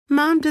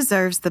Mom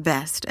deserves the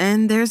best,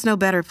 and there's no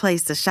better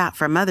place to shop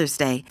for Mother's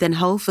Day than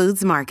Whole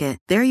Foods Market.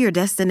 They're your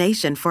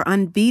destination for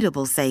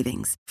unbeatable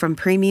savings, from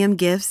premium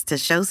gifts to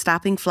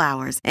show-stopping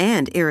flowers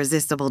and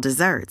irresistible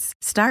desserts.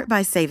 Start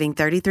by saving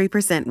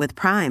 33% with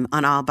Prime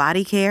on all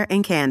body care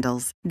and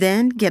candles.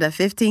 Then get a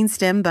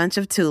 15-stem bunch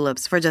of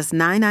tulips for just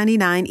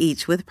 $9.99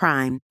 each with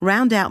Prime.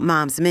 Round out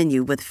Mom's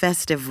menu with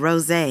festive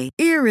rosé,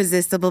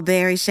 irresistible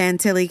berry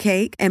chantilly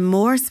cake, and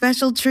more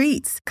special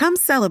treats. Come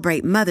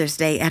celebrate Mother's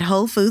Day at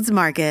Whole Foods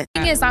Market.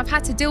 The thing is, I've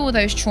had to deal with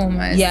those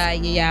traumas. Yeah,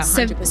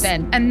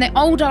 100%. And the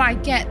older I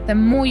get, the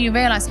more you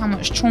realize how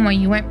much trauma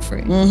you went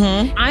through.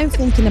 Mm-hmm. I'm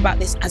thinking about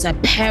this as a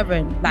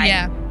parent,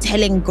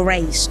 telling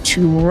Grace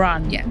to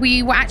run. Yeah.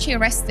 We were actually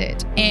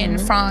arrested in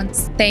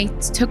France. They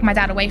took my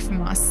dad away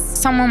from us.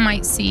 Someone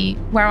might see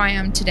where I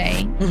am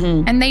today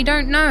and they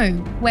don't know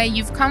where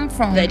you've come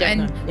from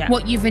and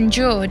what you've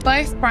endured.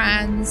 Both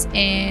brands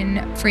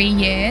in 3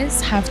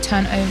 years have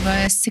turned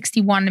over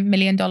 $61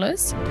 million.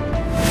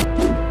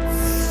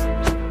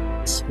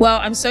 Well,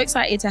 I'm so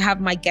excited to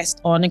have my guest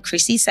on,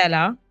 Krissy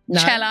Cela.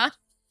 Cela.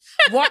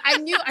 What I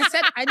knew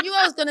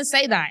I was going to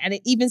say that. And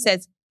it even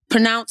says,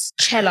 pronounce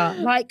Cela,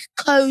 like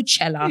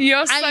Coachella.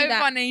 You're so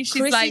funny.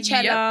 She's Krissy like,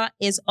 Cela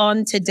is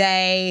on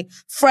today.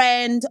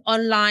 Friend,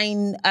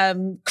 online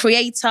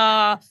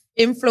creator,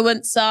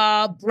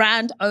 influencer,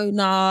 brand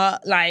owner.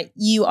 Like,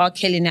 you are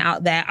killing it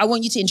out there. I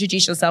want you to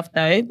introduce yourself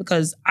though,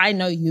 because I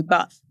know you,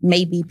 but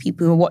maybe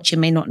people who are watching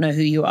may not know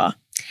who you are.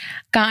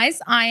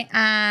 Guys, I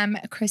am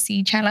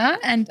Krissy Cela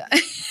and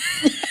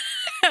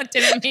I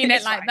didn't mean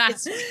it like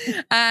that.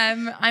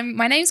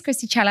 My name is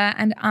Krissy Cela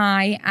and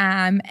I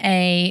am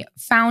a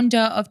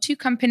founder of 2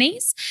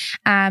 companies.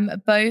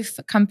 Both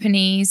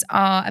companies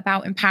are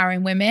about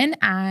empowering women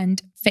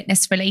and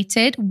fitness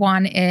related.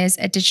 One is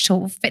a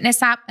digital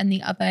fitness app and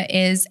the other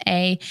is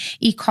a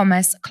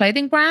e-commerce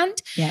clothing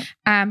brand. Yeah.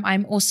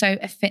 I'm also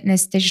a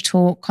fitness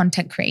digital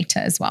content creator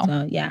as well.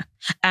 So, yeah.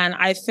 And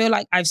I feel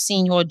like I've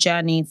seen your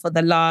journey for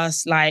the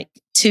last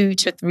 2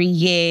 to 3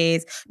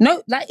 years.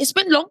 No, it's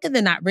been longer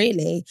than that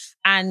really.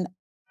 And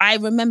I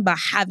remember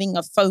having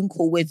a phone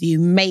call with you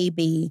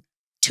maybe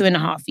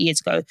 2.5 years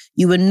ago.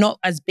 You were not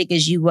as big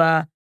as you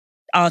are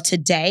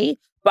today,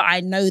 but I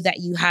know that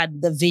you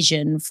had the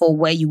vision for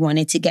where you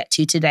wanted to get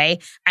to today.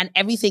 And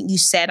everything you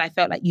said, I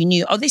felt like you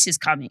knew, oh, this is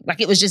coming.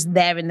 Like it was just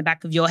there in the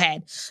back of your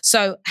head.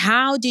 So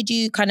how did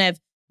you kind of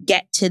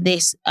get to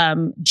this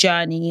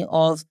journey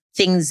of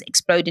things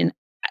exploding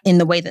in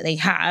the way that they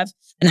have?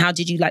 And how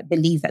did you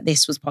believe that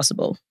this was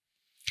possible?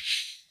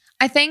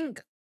 I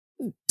think,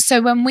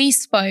 so when we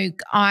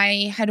spoke,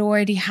 I had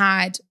already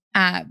had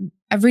a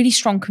really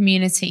strong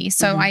community.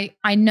 So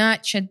I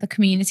nurtured the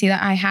community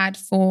that I had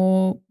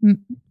for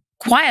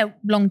quite a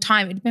long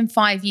time. It had been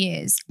 5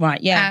 years.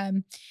 Right, yeah.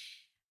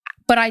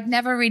 But I'd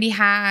never really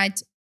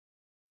had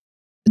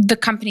the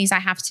companies I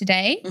have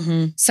today.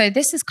 So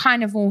this has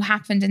kind of all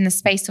happened in the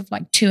space of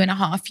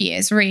 2.5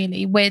 years,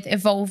 really, with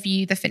Evolve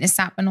You, the fitness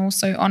app, and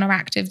also Honor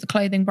Active, the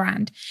clothing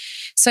brand.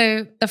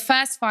 So the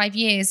first 5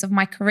 years of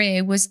my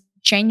career was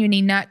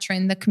genuinely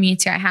nurturing the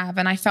community I have.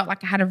 And I felt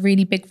like I had a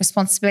really big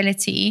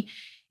responsibility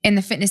in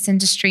the fitness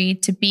industry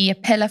to be a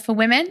pillar for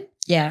women.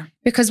 Yeah.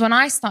 Because when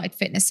I started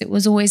fitness, it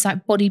was always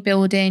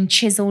bodybuilding,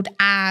 chiseled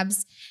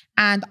abs.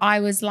 And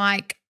I was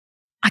like,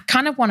 I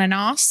kind of want an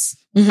ass.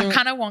 I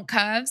kind of want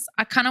curves.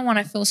 I kind of want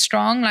to feel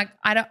strong.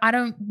 I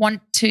don't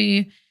want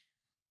to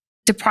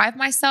deprive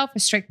myself,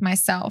 restrict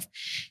myself.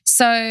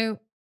 So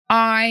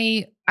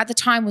I, at the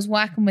time, was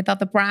working with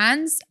other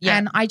brands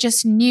and I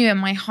just knew in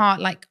my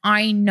heart,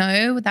 I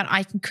know that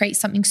I can create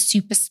something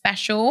super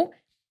special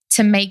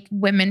to make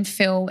women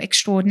feel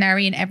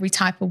extraordinary in every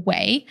type of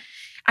way.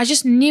 I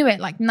just knew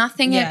it,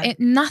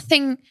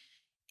 nothing,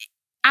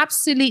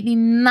 absolutely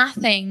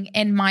nothing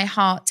in my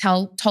heart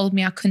told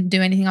me I couldn't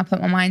do anything I put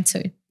my mind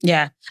to.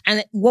 Yeah.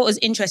 And what was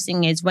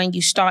interesting is when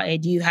you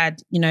started, you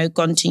had,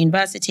 gone to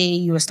university,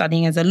 you were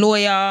studying as a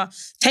lawyer.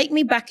 Take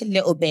me back a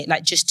little bit,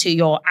 just to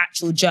your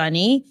actual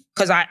journey,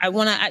 because I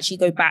want to actually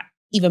go back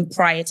even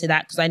prior to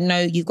that, because I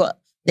know you've got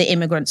the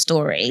immigrant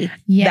story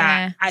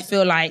that I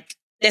feel like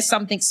there's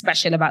something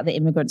special about the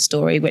immigrant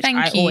story, which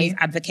always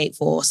advocate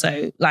for.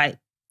 So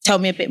tell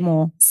me a bit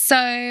more.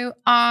 So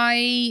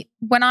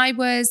when I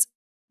was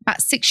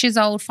about 6 years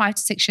old, 5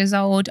 to 6 years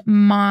old,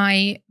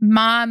 my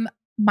mom,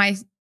 my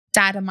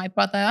dad and my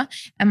brother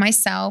and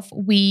myself,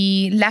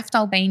 we left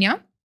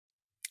Albania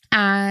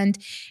and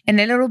in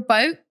a little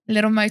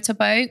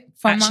motorboat.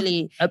 On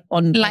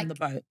the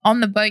boat. On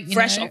the boat,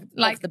 fresh off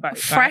the boat.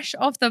 Fresh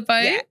off the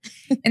boat.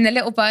 Yeah. In the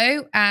little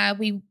boat,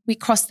 we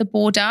crossed the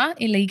border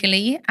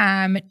illegally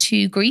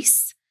to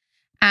Greece.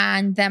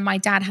 And then my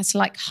dad had to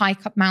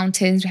hike up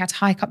mountains. We had to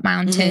hike up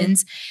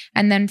mountains.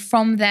 And then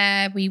from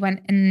there, we was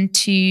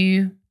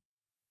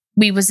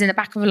in the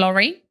back of a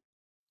lorry.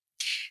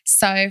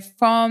 So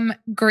from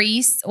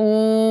Greece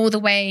all the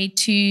way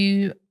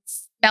to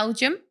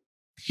Belgium.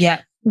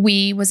 Yeah.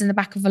 We was in the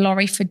back of a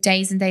lorry for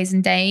days and days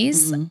and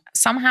days.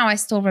 Somehow I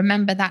still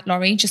remember that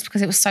lorry just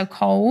because it was so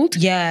cold.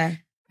 Yeah.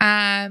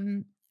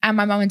 And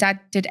my mum and dad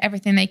did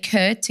everything they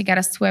could to get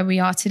us to where we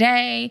are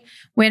today.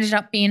 We ended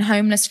up being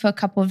homeless for a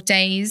couple of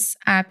days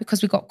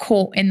because we got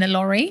caught in the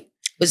lorry.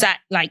 Was that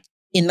like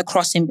in the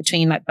crossing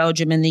between like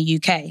Belgium and the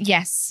UK?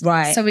 Yes.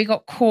 Right. So we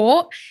got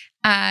caught.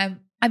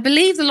 I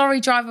believe the lorry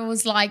driver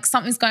was like,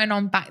 something's going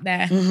on back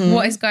there. Mm-hmm.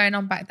 What is going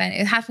on back there?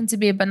 It happened to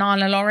be a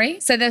banana lorry.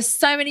 So there's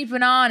so many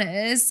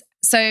bananas.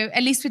 So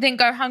at least we didn't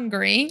go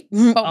hungry,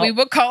 but we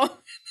were cold.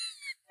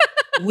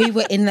 We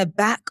were in the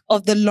back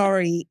of the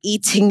lorry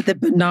eating the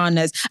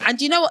bananas. And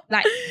you know what?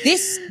 Like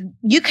this,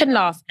 you can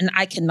laugh and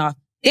I can laugh.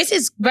 This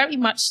is very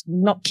much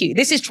not cute.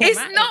 This is traumatic.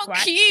 It's not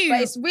cute.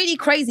 But it's really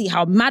crazy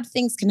how mad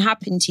things can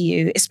happen to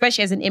you,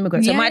 especially as an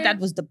immigrant. So my dad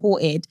was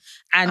deported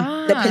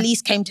and the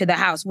police came to the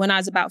house when I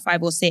was about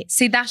 5 or 6.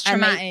 See, that's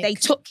traumatic. And they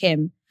took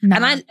him. Nah.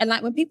 And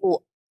like when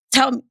people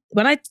tell me,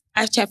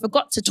 I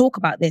forgot to talk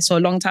about this for a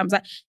long time. I was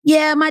like,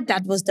 yeah, my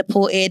dad was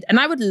deported. And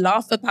I would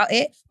laugh about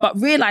it, but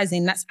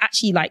realizing that's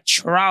actually like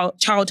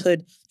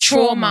childhood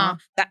trauma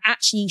that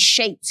actually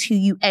shapes who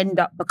you end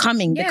up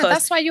becoming. Yeah, because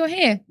that's why you're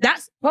here.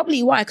 That's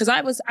probably why, because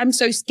I'm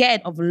so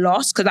scared of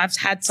loss because I've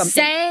had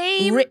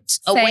something ripped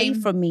away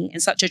from me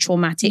in such a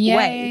traumatic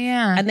way.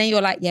 Yeah. And then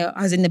you're like, yeah,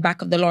 I was in the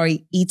back of the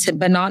lorry eating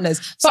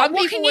bananas. But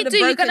what can you do?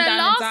 You're going to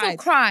laugh or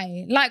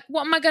cry? Like,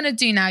 what am I going to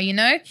do now, you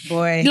know?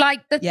 Boy.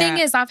 Like, the thing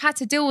is, I've had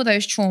to deal with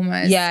those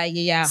traumas. Yeah,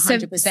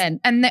 100%. So,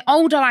 and the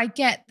older I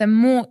get, the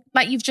more,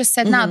 like you've just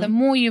said now, the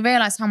more you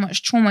realize how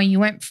much trauma you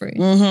went through.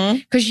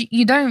 Because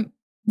you don't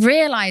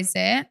realize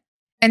it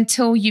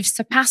until you've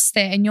surpassed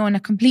it and you're in a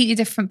completely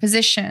different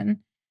position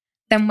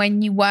than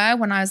when you were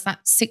when I was that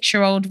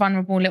 6-year-old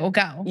vulnerable little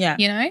girl. Yeah.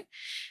 You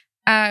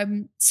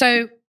know?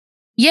 So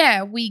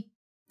yeah, we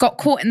got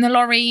caught in the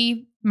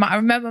lorry. I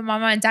remember my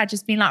mum and dad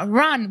just being like,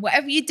 run,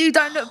 whatever you do,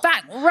 don't look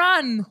back,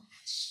 run.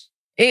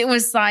 It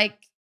was like,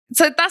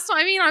 so that's what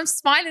I mean. I'm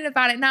smiling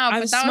about it now.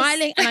 I'm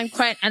smiling and I'm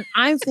crying. And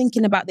I'm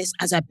thinking about this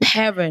as a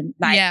parent,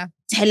 like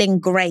telling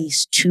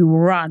Grace to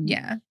run.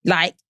 Yeah.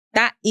 Like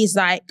that is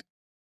like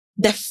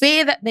the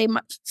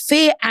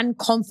fear and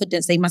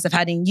confidence they must have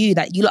had in you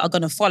that you lot are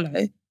going to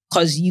follow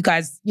because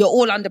you're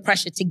all under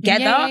pressure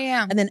together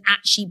and then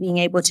actually being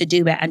able to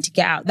do it and to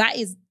get out. That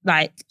is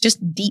like, just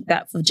deep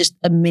that for just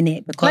a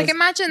minute because like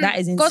imagine, that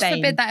is insane. God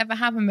forbid that ever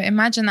happened, but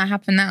imagine that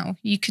happened now.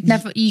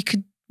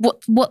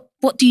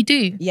 What do you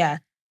do? Yeah.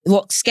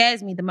 What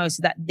scares me the most is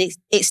that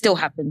it still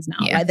happens now.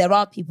 Yeah. Like there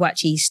are people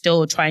actually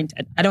still trying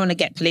to, I don't want to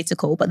get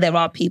political, but there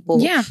are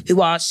people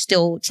who are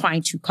still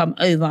trying to come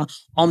over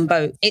on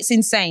boat. It's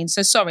insane.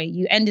 So sorry,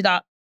 you ended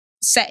up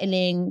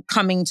settling,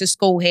 coming to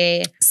school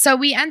here. So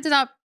we ended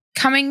up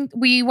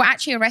we were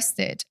actually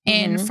arrested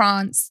in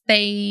France.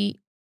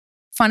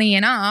 Funny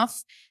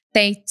enough,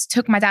 they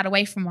took my dad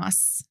away from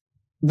us.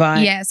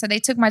 Right. Yeah, so they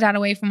took my dad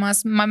away from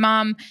us. My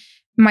mum,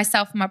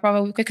 myself and my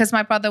brother, because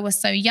my brother was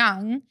so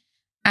young,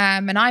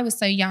 and I was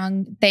so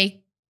young,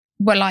 they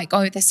were like,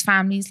 oh, this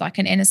family's like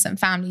an innocent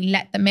family,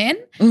 let them in.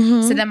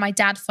 So then my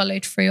dad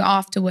followed through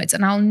afterwards.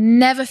 And I'll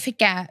never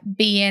forget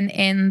being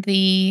in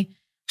the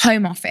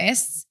Home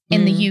Office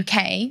in the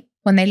UK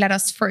when they let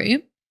us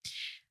through.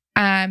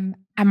 And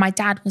my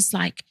dad was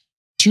like,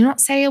 do not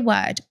say a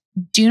word,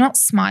 do not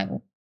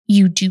smile.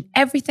 You do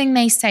everything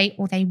they say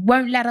or they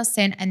won't let us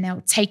in and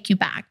they'll take you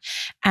back.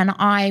 And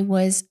I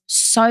was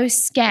so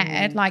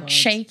scared,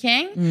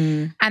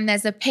 shaking. And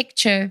there's a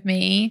picture of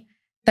me,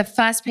 the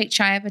first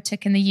picture I ever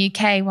took in the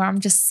UK where I'm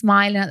just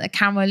smiling at the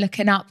camera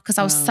looking up because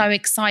I was so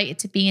excited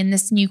to be in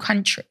this new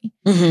country.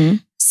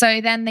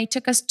 So then they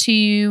took us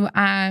to,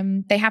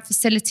 they have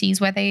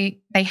facilities where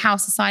they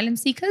house asylum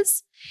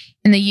seekers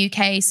in the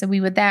UK. So we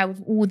were there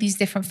with all these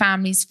different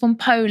families from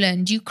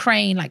Poland,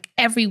 Ukraine, like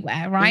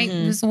everywhere, right?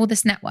 There was all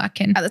this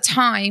networking. At the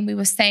time, we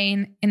were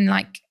staying in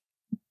like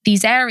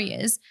these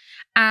areas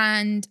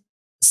and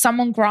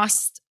someone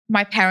grassed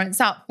my parents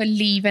up for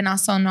leaving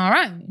us on our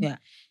own. Yeah.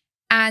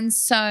 And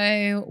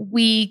so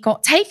we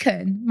got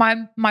taken.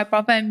 My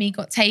brother and me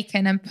got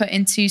taken and put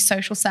into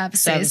social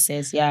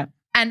services.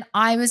 And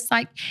I was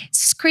like,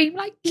 scream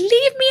like, leave me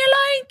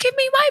alone, give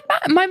me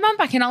my mum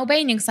back in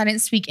Albanian because I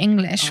didn't speak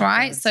English,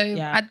 right? Gosh, so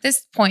at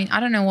this point,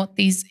 I don't know what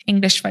these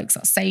English folks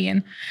are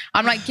saying.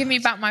 I'm like, give me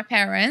back my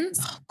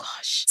parents. Oh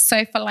gosh.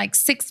 So for like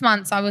 6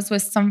 months, I was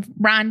with some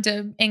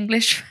random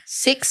English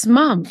 6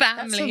 months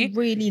family. That's a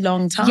really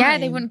long time. Yeah,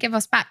 they wouldn't give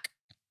us back.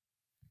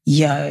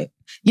 Yo,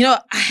 you know,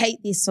 I hate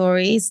these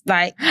stories.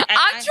 Like,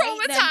 I'm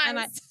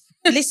traumatized.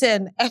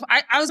 Listen, if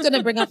I was going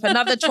to bring up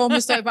another trauma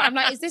story, but I'm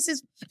like,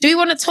 do we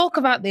want to talk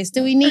about this?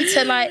 Do we need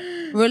to like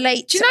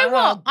relate? Do you know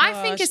what? I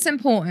think it's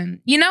important.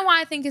 You know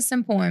why I think it's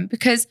important?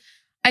 Because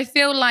I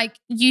feel like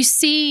you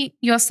see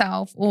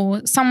yourself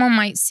or someone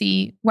might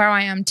see where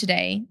I am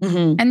today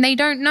and they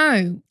don't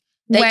know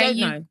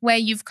where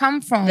you've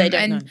come from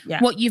and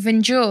what you've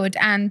endured.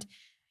 And,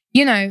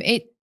 you know,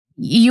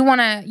 you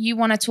want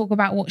to talk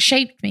about what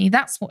shaped me.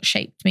 That's what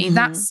shaped me.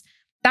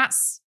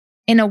 That's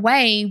in a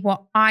way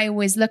what I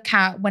always look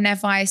at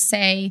whenever I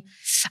say,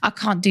 I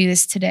can't do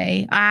this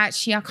today. I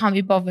can't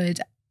be bothered.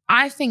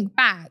 I think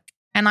back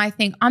and I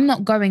think I'm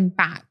not going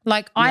back.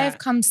 Like I have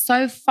come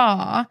so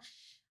far.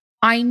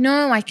 I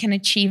know I can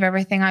achieve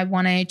everything I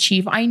want to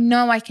achieve. I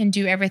know I can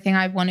do everything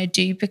I want to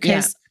do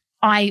because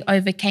I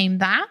overcame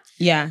that.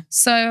 Yeah.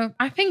 So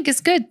I think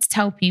it's good to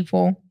tell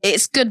people.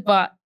 It's good,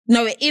 but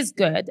no, it is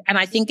good. And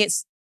I think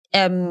it's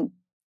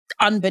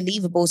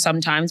unbelievable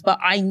sometimes. But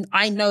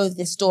I know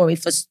this story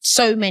for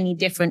so many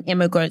different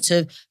immigrants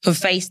who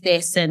faced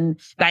this. And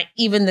like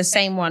even the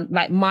same one,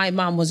 like my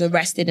mum was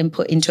arrested and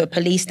put into a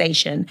police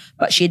station,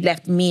 but she'd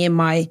left me and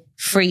my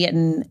 3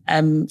 and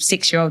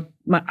 6-year-old.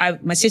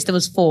 My sister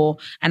was 4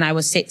 and I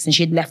was 6, and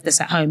she'd left us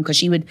at home because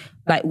she would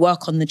like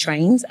work on the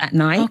trains at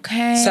night.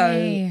 Okay.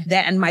 So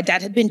there, and my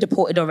dad had been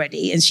deported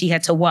already and she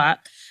had to work.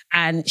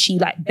 And she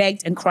like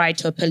begged and cried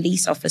to a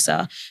police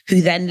officer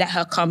who then let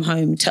her come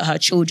home to her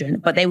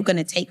children. But they were going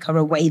to take her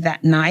away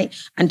that night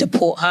and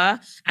deport her.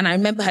 And I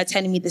remember her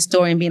telling me the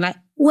story and being like,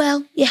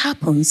 well, it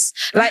happens.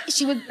 Like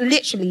she was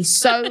literally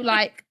so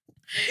like,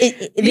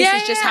 this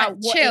is just how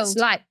what it's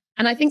like.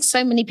 And I think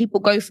so many people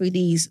go through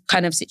these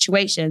kind of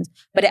situations,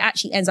 but it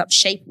actually ends up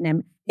shaping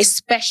them,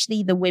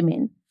 especially the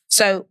women.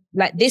 So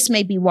like this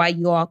may be why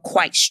you are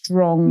quite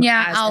strong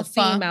as alpha.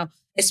 a female.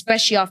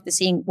 Especially after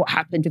seeing what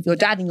happened with your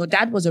dad, and your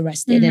dad was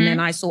arrested. And then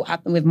I saw what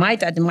happened with my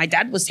dad, and my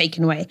dad was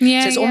taken away.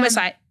 Yeah, so it's almost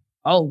like,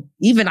 oh,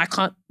 even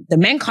the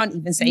men can't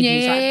even save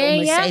me, so I have to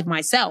almost save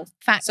myself.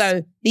 Facts.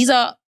 So these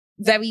are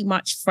very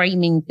much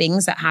framing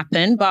things that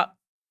happen, but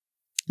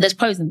there's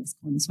pros and there's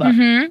cons, but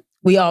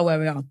we are where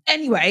we are.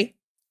 Anyway,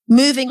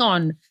 moving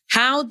on.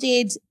 How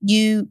did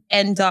you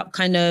end up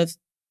kind of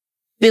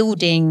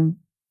building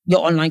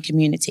your online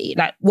community?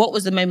 Like, what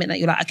was the moment that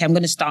you're like, okay, I'm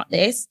going to start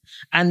this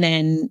and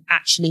then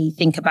actually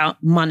think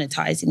about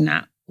monetizing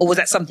that? Or was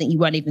that something you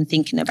weren't even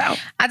thinking about?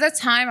 At the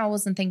time, I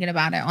wasn't thinking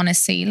about it,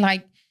 honestly.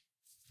 Like,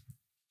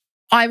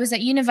 I was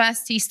at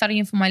university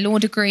studying for my law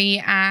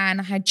degree and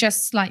I had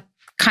just like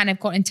kind of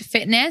got into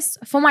fitness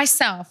for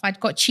myself. I'd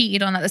got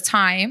cheated on at the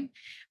time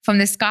from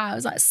this guy I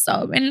was like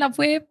so in love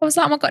with. I was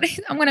like, oh my God,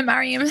 I'm going to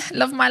marry him.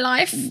 Love my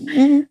life.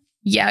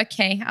 Yeah,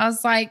 okay. I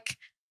was like,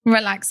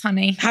 relax,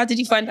 honey. How did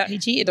you find out he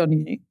cheated on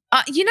you?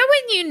 You know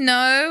when you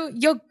know,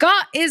 your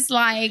gut is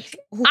like,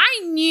 I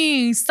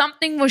knew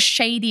something was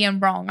shady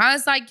and wrong. I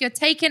was like, you're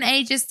taking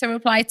ages to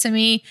reply to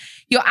me.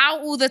 You're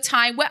out all the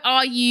time. Where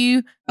are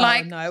you?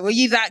 Like, oh no, were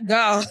you that girl?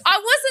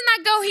 I wasn't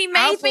that girl. He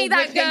made me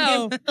that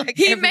girl. Like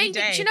he made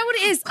me. Do you know what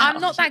it is? I'm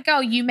not that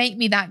girl. You make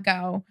me that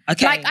girl.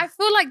 Okay. Like, I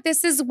feel like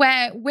this is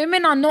where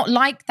women are not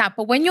like that.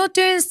 But when you're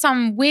doing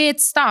some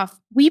weird stuff,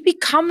 we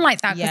become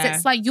like that because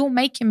it's like, you're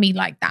making me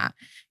like that.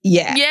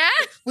 Yeah. Yeah.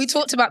 We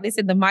talked about this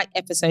in the Mike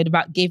episode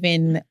about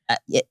giving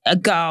a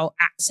girl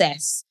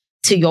access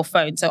to your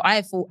phone. So I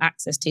have full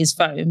access to his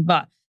phone,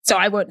 but so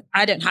I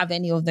don't have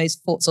any of those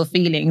thoughts or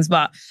feelings,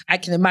 but I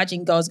can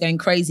imagine girls going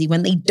crazy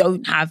when they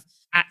don't have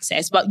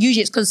access. But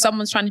usually it's because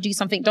someone's trying to do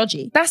something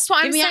dodgy. That's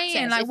what I'm saying.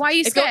 Access. Like, why are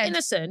you scared? If you're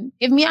innocent,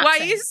 give me access.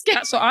 Why are you scared?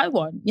 That's what I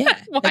want.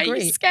 Yeah. Why are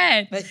you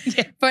scared?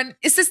 But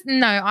it's just,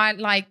 no,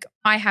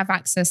 I have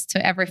access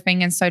to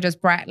everything and so does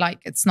Brett. Like,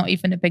 it's not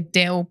even a big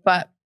deal,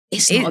 but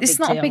it's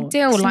not a big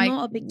deal. It's like,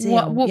 not a big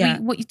deal.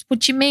 What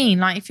do you mean?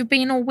 Like, if you're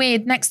being all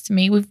weird next to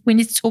me, we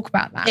need to talk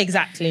about that.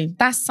 Exactly.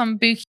 That's some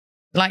bookie.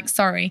 Like,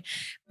 sorry.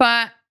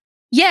 But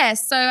yeah,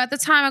 so at the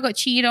time I got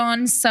cheated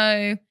on.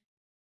 So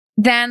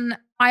then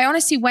I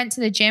honestly went to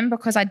the gym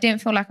because I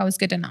didn't feel like I was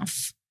good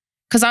enough.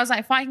 Because I was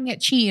like, if I can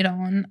get cheated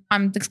on,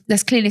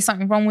 there's clearly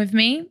something wrong with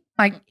me.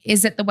 Like,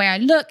 is it the way I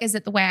look? Is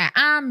it the way I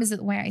am? Is it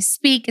the way I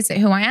speak? Is it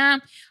who I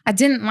am? I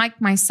didn't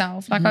like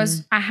myself. Like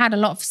I had a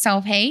lot of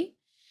self-hate.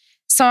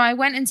 So I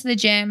went into the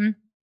gym.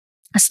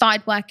 I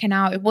started working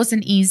out. It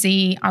wasn't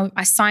easy.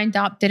 I signed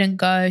up, didn't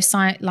go.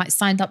 Signed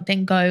up,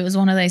 didn't go. It was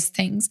one of those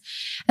things.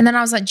 And then I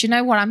was like, do you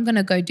know what? I'm going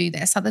to go do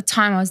this. At the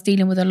time, I was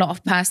dealing with a lot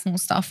of personal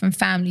stuff and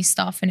family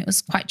stuff, and it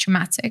was quite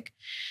traumatic.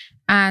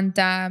 And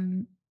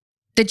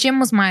the gym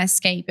was my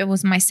escape. It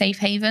was my safe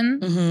haven.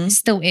 It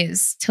still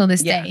is till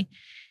this day.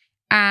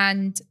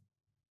 And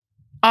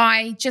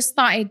I just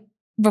started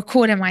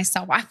recording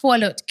myself. I thought I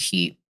looked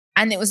cute.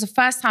 And it was the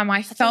first time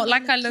I felt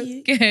like I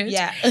looked good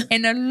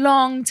in a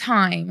long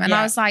time. And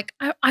I was like,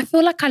 I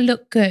feel like I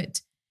look good.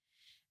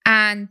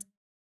 And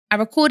I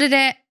recorded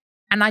it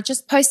and I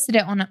just posted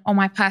it on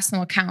my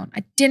personal account.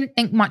 I didn't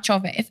think much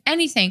of it. If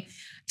anything,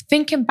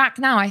 thinking back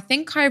now, I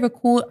think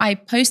I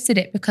posted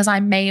it because I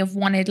may have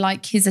wanted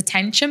like his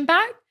attention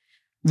back.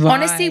 Right.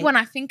 Honestly, when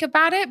I think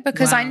about it,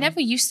 because I never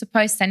used to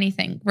post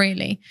anything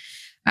really.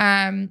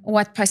 Or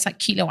I'd post like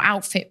cute little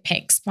outfit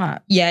pics,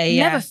 but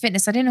never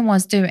fitness. I didn't know what I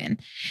was doing.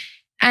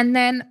 And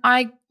then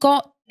I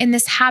got in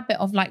this habit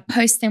of like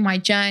posting my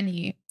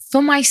journey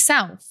for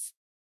myself.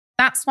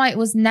 That's why it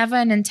was never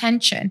an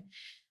intention.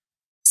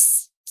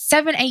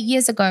 7-8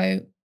 years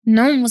ago,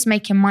 no one was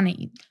making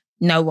money.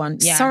 No one.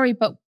 Yeah. Sorry,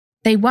 but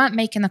they weren't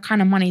making the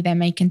kind of money they're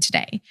making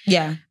today.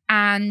 Yeah.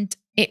 And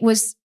it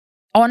was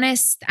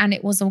honest and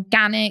it was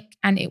organic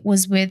and it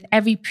was with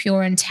every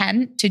pure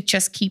intent to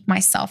just keep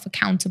myself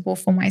accountable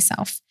for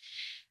myself.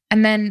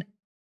 And then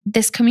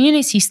this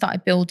community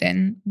started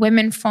building.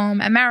 Women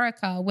from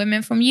America,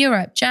 women from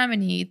Europe,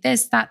 Germany,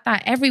 this, that,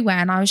 everywhere.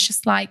 And I was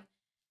just like,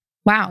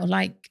 wow,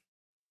 like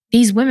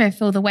these women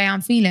feel the way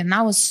I'm feeling. And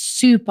I was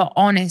super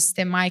honest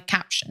in my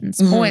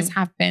captions. Always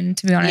have been,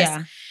 to be honest.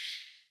 Yeah.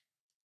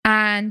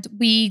 And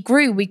we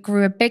grew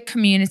a big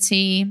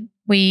community.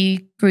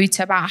 We grew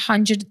to about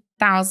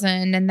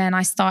 100,000. And then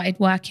I started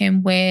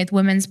working with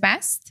Women's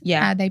Best.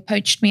 Yeah. They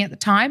poached me at the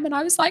time. And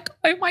I was like,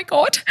 oh my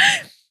God,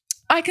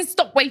 I can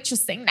stop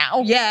waitressing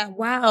now. Yeah,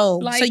 wow.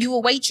 Like, so you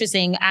were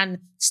waitressing and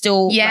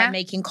still like,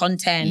 making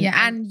content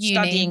and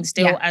studying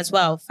still as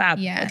well. Fab.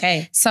 Yeah.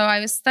 Okay. So I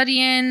was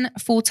studying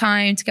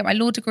full-time to get my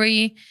law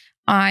degree.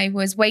 I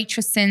was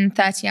waitressing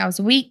 30 hours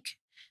a week.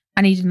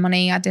 I needed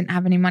money. I didn't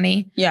have any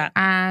money. Yeah.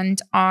 And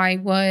I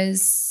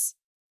was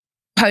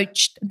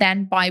poached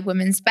then by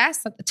Women's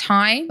Best at the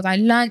time. I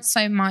learned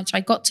so much.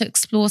 I got to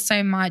explore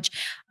so much.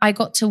 I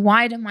got to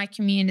widen my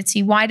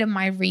community, widen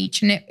my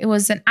reach. And it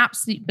was an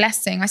absolute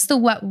blessing. I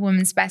still work with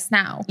Women's Best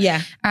now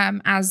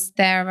as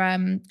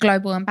their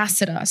global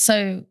ambassador.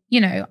 So, you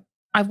know,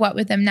 I've worked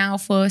with them now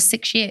for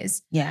 6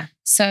 years. Yeah.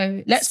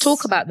 So let's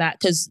talk about that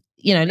because,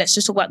 you know, let's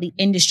just talk about the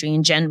industry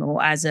in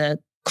general as a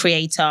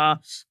creator,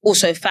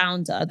 also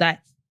founder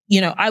that,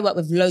 you know, I work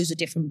with loads of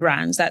different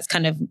brands. That's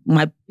kind of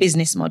my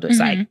business model. It's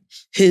like,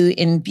 who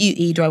in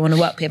beauty do I want to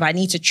work with? I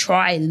need to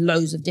try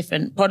loads of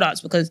different products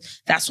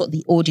because that's what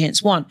the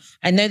audience want.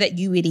 I know that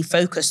you really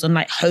focused on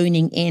like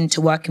honing in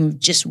to working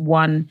with just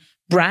one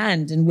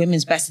brand and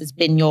Women's Best has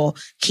been your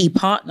key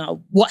partner.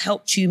 What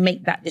helped you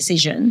make that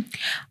decision?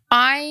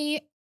 I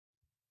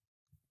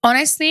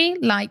honestly,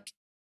 like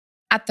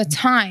at the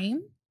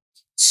time,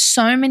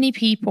 so many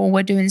people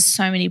were doing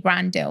so many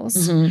brand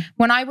deals.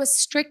 When I was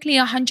strictly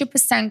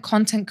 100%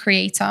 content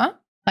creator,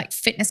 like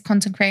fitness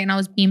content creator, and I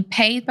was being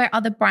paid by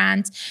other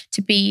brands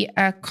to be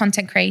a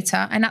content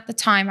creator. And at the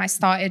time I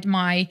started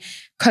my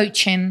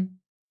coaching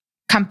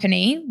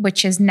company,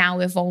 which is now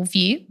Evolve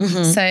You.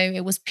 So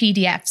it was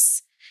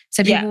PDFs.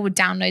 So people would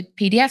download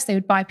PDFs, they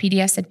would buy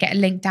PDFs, they'd get a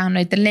link,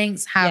 download the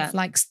links, have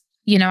like,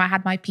 you know, I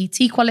had my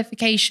PT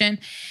qualification.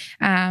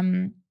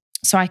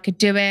 So I could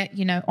do it,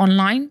 you know,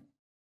 online.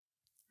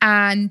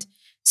 And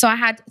so I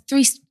had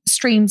 3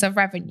 streams of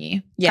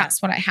revenue.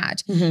 That's what I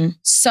had.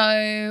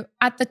 So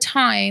at the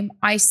time,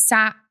 I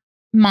sat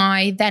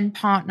my then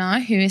partner,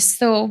 who is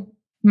still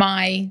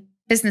my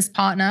business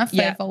partner for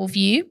Evolve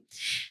You,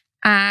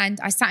 and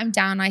I sat him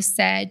down. I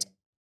said,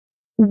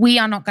 we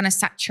are not going to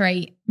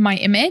saturate my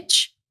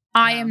image.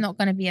 I am not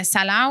going to be a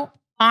sellout.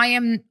 I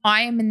am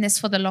in this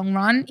for the long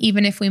run,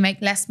 even if we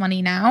make less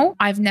money now.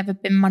 I've never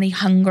been money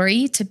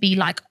hungry to be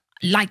like,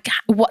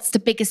 what's the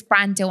biggest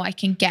brand deal I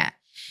can get?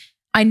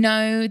 I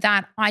know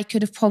that I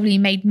could have probably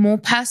made more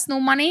personal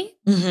money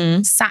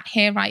sat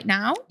here right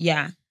now.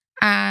 Yeah.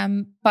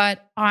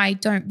 But I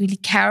don't really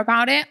care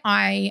about it.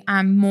 I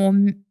am more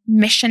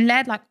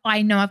mission-led. Like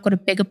I know I've got a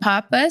bigger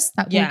purpose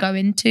that we'll go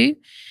into.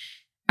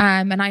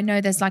 And I know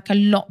there's like a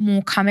lot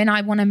more coming.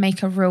 I want to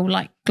make a real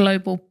like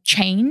global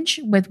change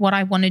with what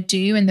I want to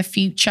do in the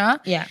future.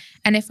 Yeah.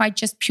 And if I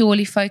just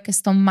purely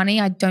focused on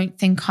money, I don't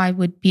think I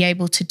would be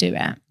able to do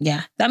it.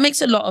 Yeah, that makes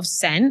a lot of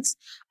sense.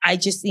 I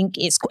just think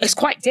it's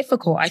quite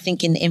difficult, I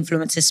think, in the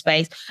influencer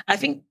space. I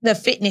think the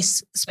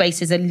fitness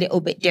space is a little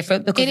bit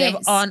different because there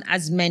aren't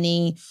as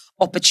many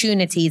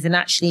opportunities and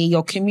actually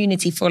your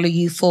community follow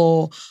you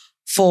for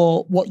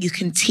what you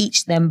can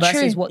teach them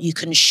versus what you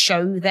can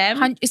show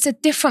them. It's a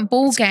different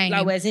ball game.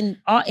 Like, whereas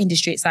in our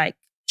industry, it's like,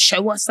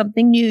 show us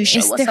something new, show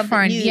us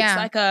something new. Yeah. It's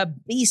like a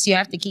beast you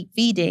have to keep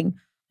feeding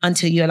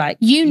until you're like,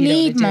 you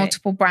need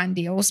multiple brand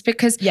deals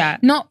because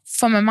not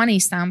from a money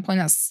standpoint,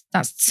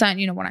 that's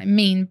certainly not what I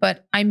mean,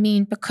 but I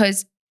mean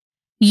because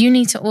you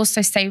need to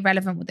also stay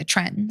relevant with the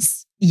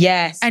trends.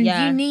 Yes. And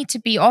you need to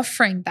be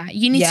offering that.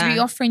 You need to be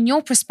offering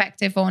your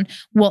perspective on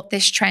what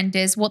this trend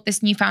is, what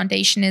this new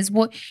foundation is,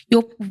 what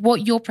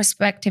your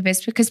perspective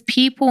is, because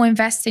people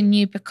invest in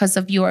you because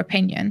of your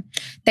opinion.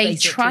 They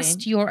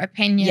trust your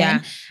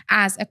opinion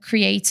as a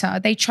creator.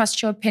 They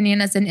trust your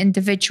opinion as an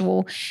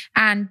individual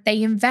and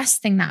they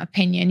invest in that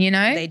opinion, you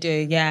know? They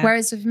do, yeah.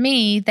 Whereas with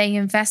me, they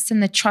invest in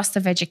the trust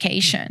of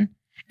education.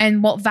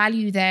 And what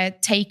value they're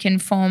taking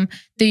from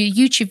the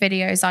YouTube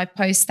videos I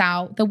post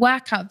out, the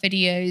workout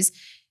videos.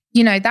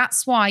 You know,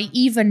 that's why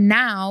even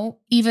now,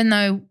 even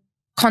though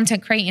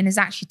content creating is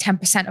actually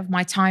 10% of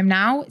my time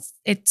now,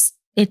 it's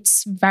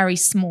very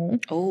small.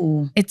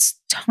 Oh, it's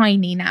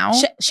tiny now.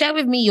 Share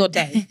with me your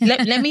day.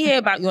 let me hear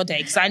about your day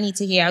because I need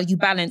to hear how you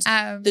balance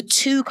the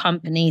 2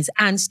 companies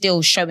and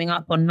still showing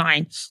up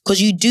online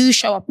because you do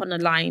show up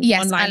online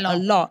a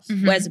lot.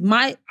 Whereas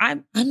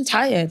I'm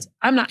tired.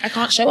 I'm like, I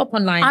can't show up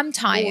online. I'm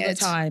tired all the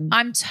time.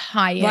 I'm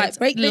tired. Right,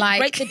 break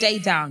the day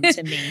down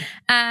to me.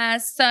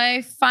 So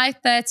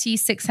 5:30,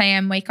 6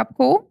 a.m. wake up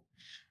call.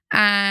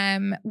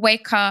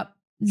 Wake up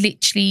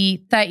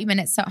literally 30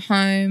 minutes at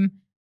home.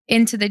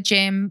 Into the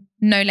gym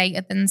no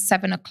later than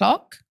 7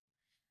 o'clock.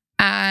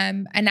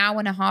 An hour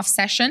and a half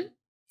session.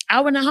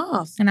 Hour and a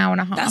half? An hour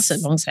and a half. That's a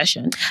long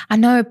session. I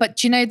know,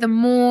 but you know, the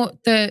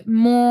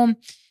more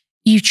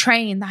you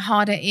train, the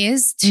harder it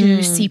is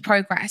to see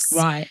progress.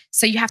 Right.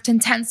 So you have to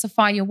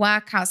intensify your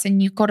workouts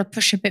and you've got to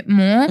push a bit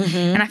more.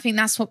 And I think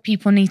that's what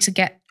people need to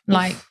get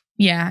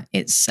Yeah,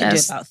 it's... I can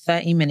do about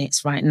 30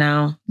 minutes right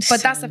now.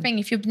 But that's the thing.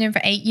 If you've been doing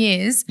for 8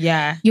 years,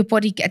 yeah, your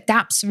body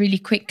adapts really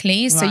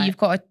quickly. So Right. you've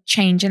got to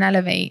change and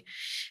elevate.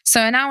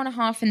 So an hour and a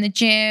half in the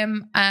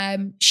gym,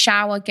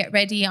 shower, get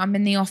ready. I'm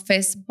in the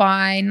office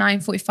by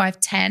 9:45,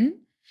 10.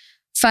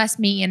 First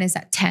meeting is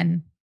at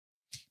 10.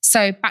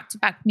 So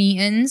back-to-back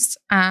meetings.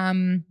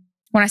 When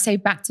I say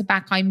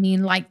back-to-back, I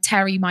mean like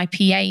Terry, my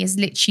PA, is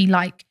literally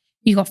like,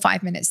 you got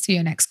 5 minutes to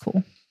your next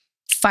call.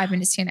 5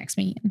 minutes to your next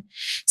meeting.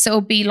 So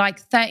it'll be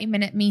like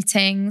 30-minute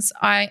meetings.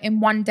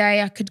 In one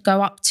day, I could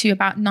go up to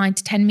about 9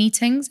 to 10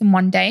 meetings in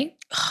one day.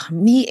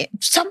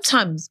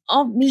 Sometimes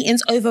aren't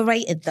meetings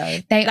overrated though?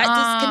 They like,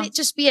 are. Can it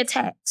just be a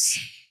text?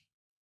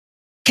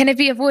 Can it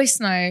be a voice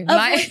note?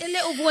 A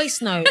little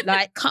voice note,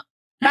 like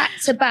back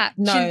to back.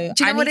 No,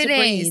 do you know what it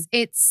is?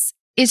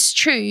 It's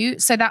true.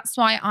 So that's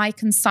why I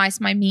concise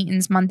my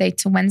meetings Monday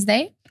to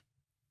Wednesday.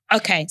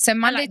 Okay. So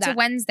Monday to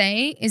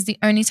Wednesday is the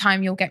only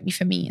time you'll get me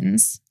for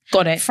meetings.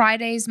 Got it.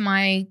 Friday's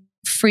my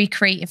free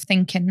creative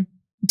thinking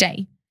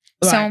day.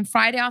 Right. So on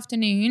Friday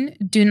afternoon,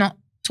 do not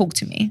talk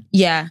to me.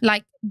 Yeah.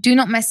 Like, do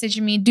not message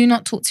me. Do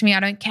not talk to me. I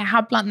don't care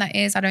how blunt that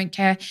is. I don't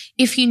care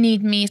if you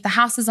need me. If the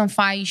house is on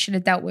fire, you should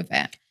have dealt with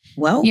it.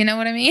 Well, you know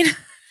what I mean?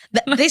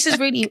 This is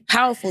really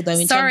powerful though.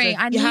 In terms of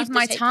I need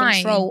my time.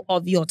 Control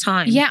of your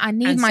time. Yeah, I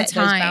need my set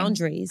time. Those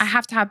boundaries. I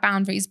have to have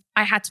boundaries.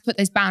 I had to put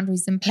those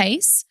boundaries in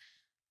place.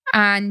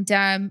 And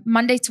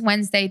Monday to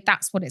Wednesday,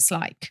 that's what it's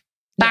like.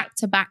 Back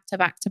to back to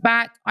back to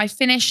back. I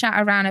finish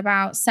at around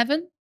about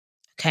 7.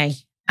 Okay.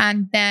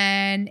 And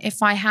then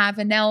if I have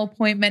a nail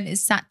appointment,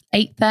 it's at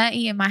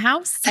 8:30 in my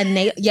house. A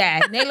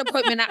nail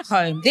appointment at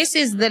home. This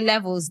is the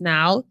levels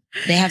now.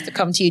 They have to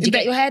come to you. Do you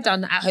get your hair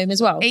done at home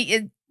as well?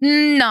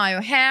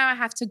 No, hair I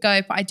have to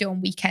go, but I do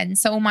on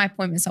weekends. So all my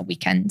appointments are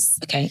weekends.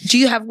 Okay. Do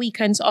you have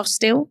weekends off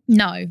still?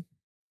 No.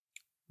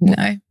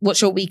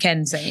 What's your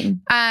weekend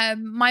saying?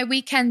 My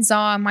weekends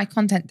are my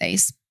content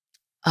days.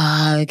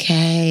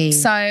 Okay.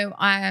 So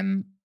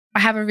I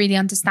have a really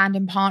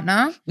understanding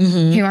partner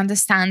Mm-hmm. who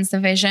understands the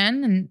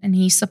vision and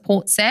he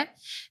supports it.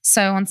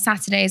 So on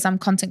Saturdays, I'm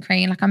content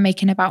creating, like I'm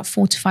making about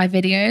 4 to 5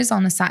 videos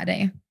on a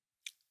Saturday.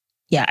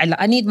 Yeah,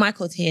 I need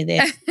Michael to hear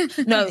this.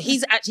 No,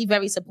 he's actually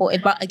very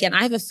supportive. But again,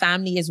 I have a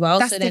family as well.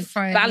 That's so then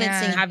different,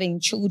 balancing having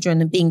children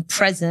and being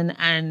present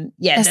and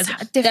there's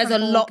a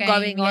lot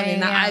going on in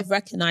that. I've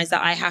recognized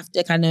that I have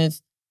to kind of...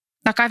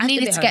 Like I've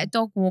needed to get a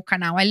dog walker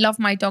now. I love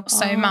my dog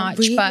so much.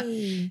 Really? But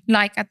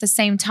like at the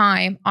same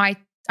time, I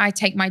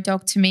take my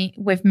dog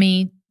with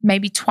me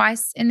maybe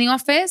twice in the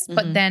office. Mm-hmm.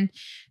 But then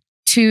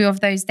 2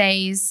 of those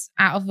days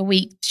out of the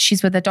week,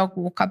 she's with a dog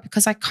walker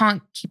because I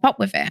can't keep up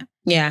with it.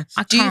 Yeah.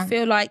 Do you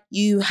feel like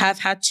you have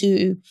had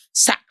to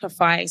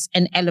sacrifice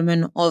an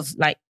element of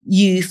like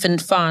youth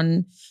and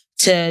fun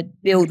to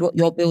build what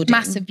you're building?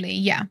 Massively,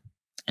 yeah.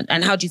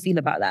 And how do you feel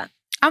about that?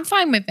 I'm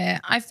fine with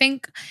it. I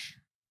think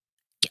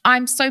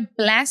I'm so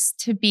blessed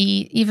to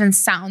be even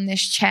sat on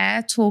this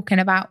chair talking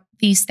about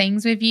these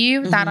things with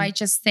you that I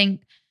just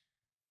think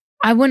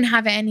I wouldn't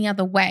have it any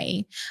other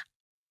way.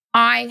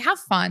 I have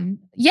fun.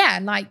 Yeah,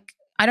 like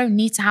I don't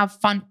need to have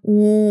fun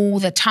all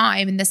the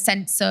time in the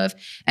sense of,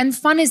 and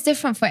fun is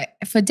different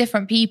for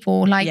different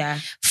people. Like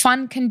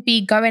fun can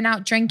be going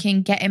out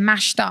drinking, getting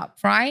mashed up,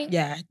 right?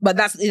 Yeah, but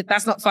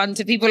that's not fun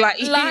to people like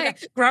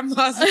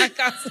grandmas like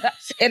us.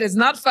 It is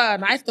not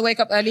fun. I have to wake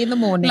up early in the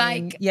morning.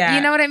 Like,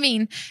 you know what I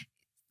mean?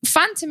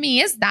 Fun to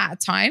me is that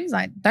at times.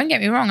 Like, don't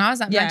get me wrong. I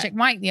was at Magic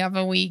Mike the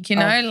other week, you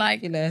know,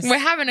 like fabulous. We're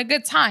having a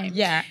good time.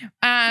 Yeah.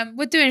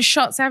 We're doing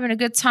shots, having a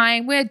good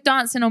time. We're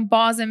dancing on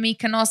bars in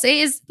Mykonos. It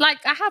is like,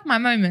 I have my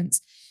moments,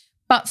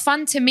 but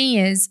fun to me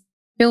is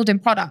building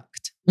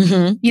product.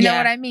 Mm-hmm. You know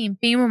what I mean?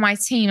 Being with my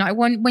team. Like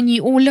when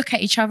you all look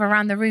at each other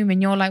around the room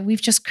and you're like, we've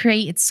just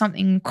created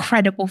something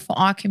incredible for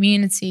our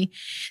community.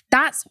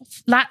 That's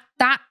like,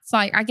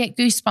 I get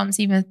goosebumps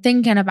even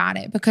thinking about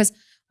it because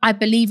I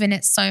believe in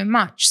it so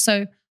much.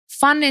 So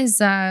fun is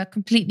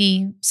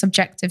completely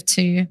subjective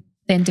to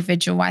the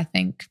individual, I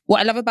think. What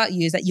I love about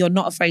you is that you're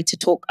not afraid to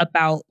talk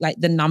about like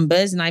the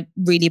numbers, and I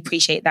really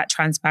appreciate that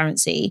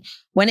transparency.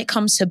 When it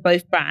comes to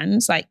both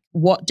brands, like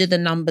what do the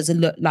numbers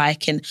look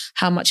like and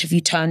how much have you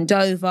turned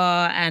over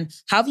and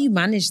how have you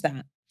managed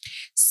that?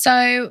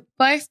 So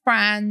both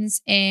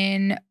brands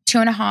in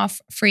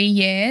 2.5, 3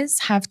 years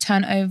have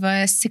turned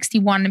over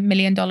 $61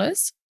 million.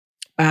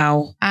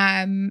 Wow.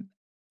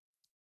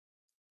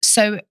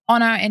 So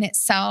Honor in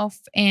itself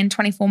in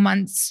 24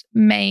 months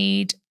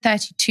made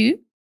 32.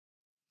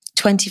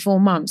 24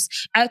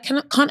 months. I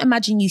can't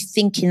imagine you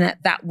thinking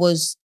that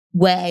was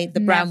where the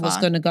brand was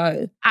going to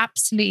go.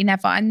 Absolutely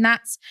never. And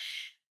that's,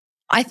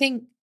 I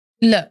think,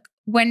 look,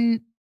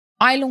 when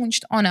I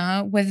launched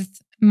Honor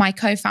with my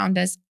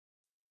co-founders,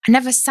 I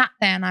never sat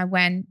there and I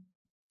went,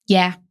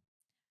 yeah,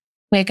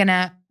 we're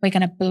gonna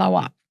blow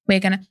up.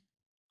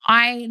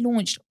 I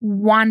launched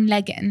one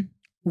legging.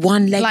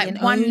 One legging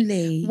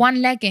only?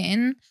 One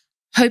legging,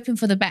 hoping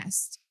for the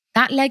best.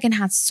 That legging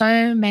had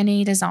so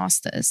many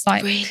disasters.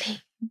 Like, really?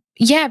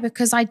 Yeah,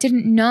 because I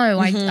didn't know.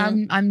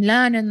 I'm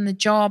learning the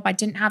job. I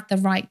didn't have the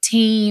right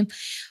team.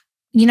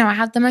 I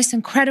have the most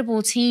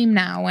incredible team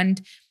now,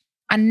 and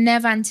I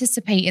never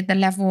anticipated the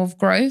level of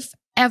growth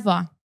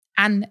ever.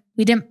 And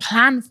we didn't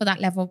plan for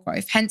that level of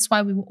growth. Hence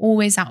why we were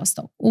always out of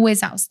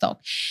stock.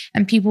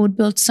 And people would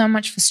build so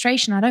much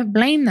frustration. I don't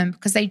blame them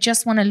because they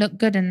just want to look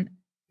good in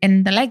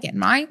the legging,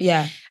 right?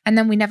 Yeah. And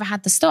then we never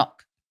had the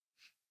stock.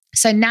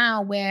 So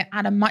now we're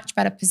at a much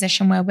better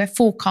position where we're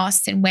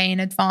forecasting way in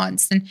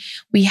advance, and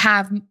we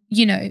have,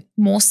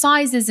 more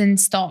sizes in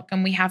stock,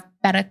 and we have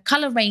better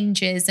color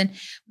ranges and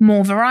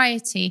more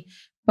variety.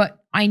 But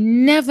I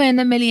never in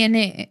a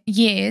million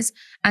years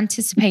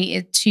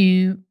anticipated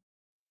to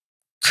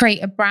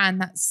create a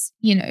brand that's,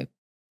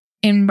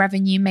 in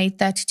revenue made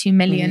 32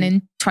 million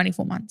in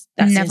 24 months.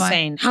 That's never.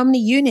 Insane. How many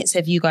units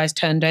have you guys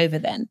turned over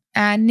then?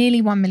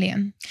 Nearly 1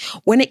 million.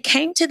 When it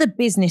came to the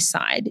business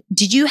side,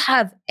 did you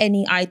have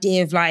any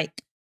idea of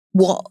like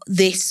what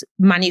this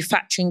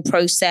manufacturing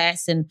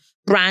process and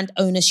brand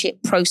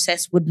ownership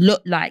process would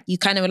look like? You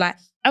kind of were like,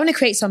 I want to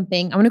create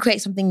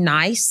something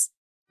nice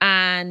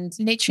and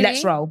literally,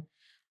 let's roll.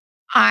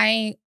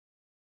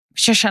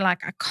 Shusha,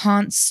 like I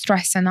can't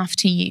stress enough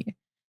to you.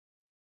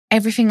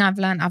 Everything I've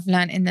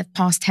learned in the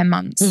past 10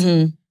 months.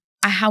 Mm-hmm.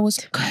 I was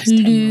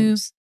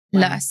clueless.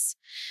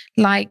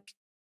 Wow. Like,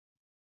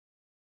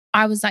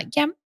 I was like,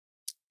 yeah,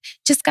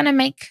 just gonna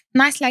make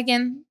nice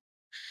legging,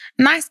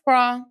 nice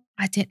bra.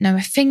 I didn't know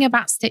a thing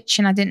about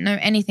stitching. I didn't know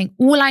anything.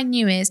 All I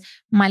knew is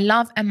my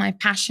love and my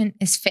passion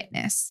is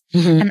fitness.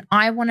 Mm-hmm. And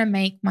I want to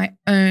make my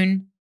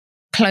own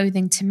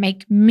clothing to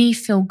make me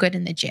feel good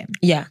in the gym.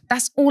 Yeah.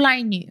 That's all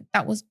I knew.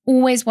 That was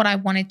always what I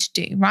wanted to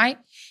do, right?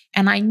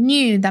 And I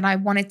knew that I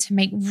wanted to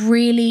make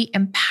really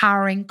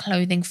empowering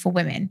clothing for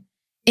women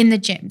in the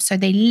gym. So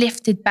they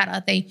lifted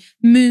better, they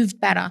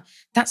moved better.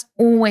 That's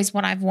always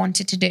what I've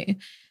wanted to do.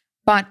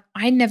 But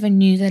I never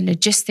knew the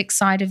logistics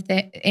side of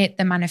the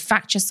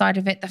manufacture side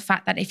of it, the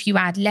fact that if you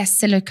add less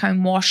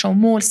silicone wash or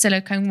more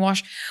silicone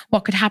wash,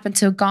 what could happen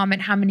to a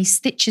garment, how many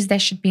stitches there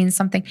should be in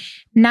something.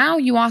 Now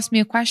you ask me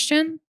a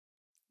question,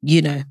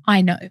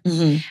 I know.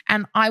 Mm-hmm.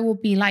 And I will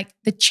be like,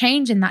 the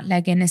change in that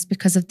legging is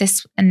because of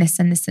this and this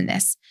and this and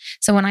this.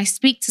 So when I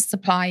speak to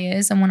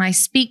suppliers and when I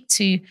speak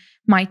to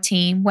my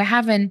team, we're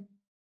having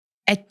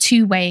a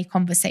two-way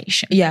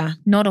conversation. Yeah.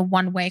 Not a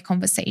one-way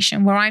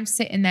conversation where I'm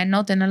sitting there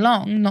nodding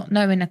along, not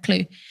knowing a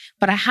clue.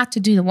 But I had to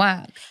do the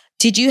work.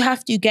 Did you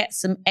have to get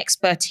some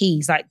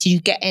expertise? Like, did you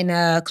get in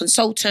a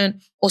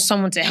consultant or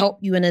someone to help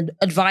you and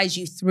advise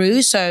you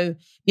through? So,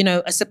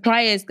 a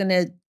supplier is going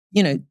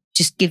to,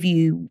 just give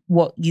you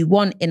what you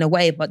want in a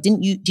way, but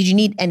did you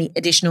need any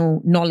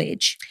additional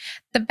knowledge?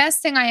 The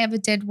best thing I ever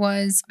did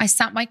was I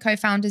sat my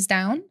co-founders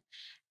down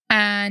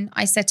and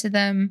I said to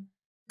them,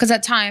 because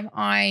at the time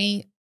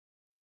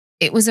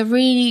it was a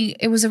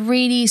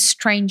really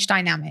strange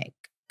dynamic,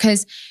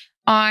 because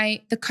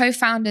the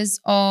co-founders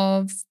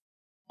of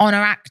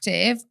Honor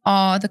Active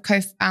are the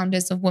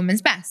co-founders of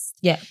Women's Best.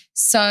 Yeah.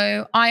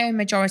 So I own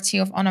majority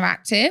of Honor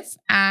Active.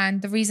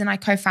 And the reason I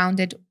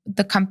co-founded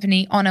the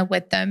company Honor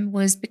with them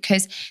was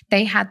because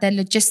they had their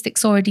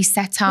logistics already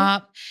set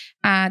up.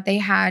 They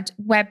had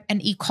web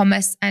and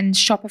e-commerce and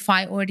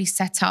Shopify already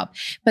set up,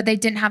 but they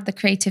didn't have the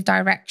creative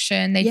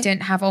direction. They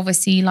didn't have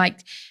obviously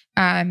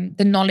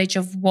the knowledge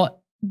of what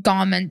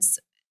garments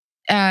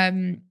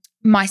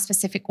my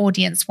specific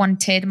audience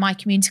wanted, my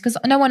community, because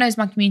no one knows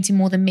my community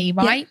more than me,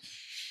 right? Yeah.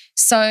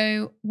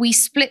 So we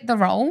split the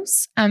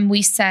roles and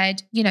we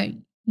said,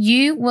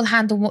 you will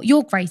handle what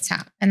you're great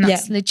at, and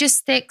that's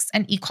logistics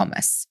and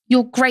e-commerce.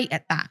 You're great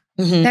at that.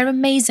 Mm-hmm. They're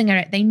amazing at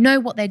it. They know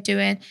what they're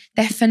doing.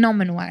 They're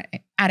phenomenal at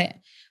it.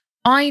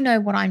 I know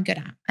what I'm good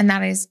at, and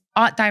that is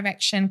art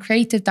direction,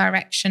 creative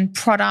direction,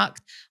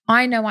 product.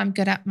 I know I'm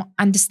good at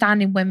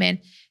understanding women,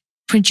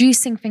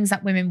 producing things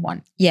that women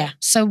want. Yeah.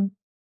 So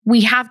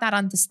we have that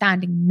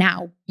understanding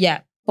now. Yeah.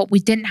 But we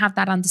didn't have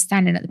that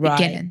understanding at the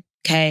beginning.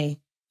 Okay.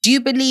 Do you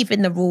believe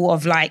in the rule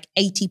of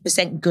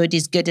 80% good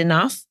is good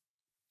enough?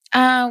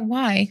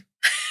 Why?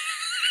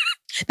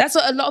 That's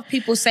what a lot of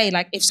people say.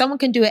 If someone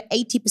can do it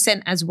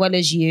 80% as well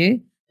as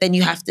you, then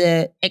you have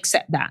to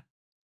accept that.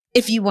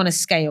 If you want to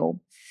scale.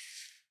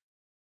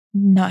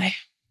 No.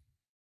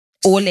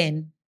 All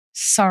in.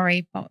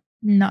 Sorry, but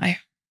no.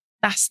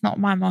 That's not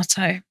my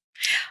motto.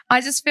 I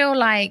just feel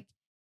like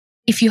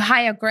if you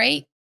hire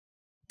great,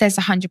 there's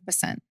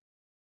 100%.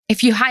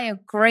 If you hire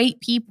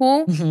great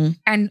people, mm-hmm.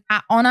 and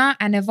at Honor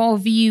and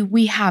Evolve VU,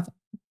 we have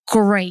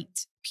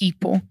great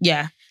people.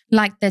 Yeah.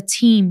 The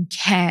team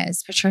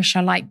cares,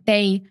 Patricia.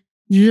 They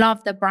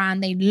love the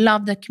brand. They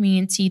love the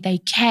community. They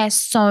care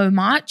so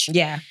much.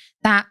 Yeah.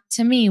 That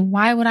to me,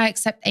 why would I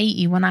accept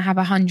 80 when I have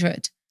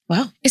 100?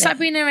 Well, it's like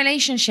being in a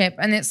relationship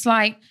and it's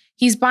like,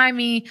 he's buying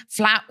me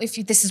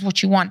this is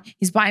what you want.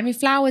 He's buying me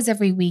flowers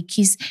every week.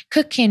 He's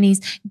cooking.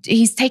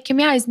 He's taking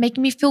me out. He's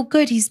making me feel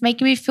good. He's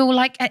making me feel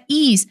at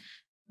ease.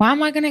 Why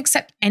am I going to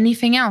accept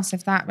anything else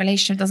if that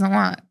relationship doesn't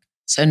work?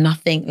 So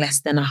nothing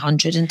less than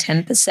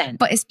 110%.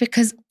 But it's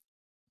because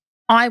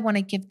I want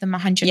to give them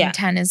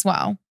 110 as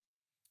well.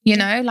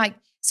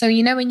 So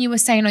when you were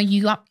saying,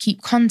 you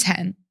upkeep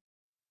content?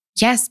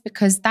 Yes,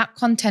 because that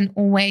content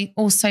always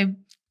also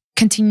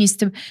continues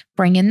to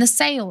bring in the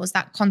sales.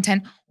 That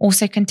content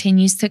also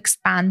continues to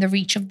expand the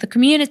reach of the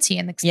community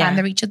and expand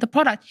the reach of the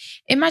product.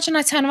 Imagine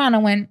I turn around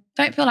and went,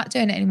 don't feel like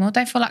doing it anymore.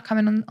 Don't feel like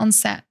coming on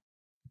set.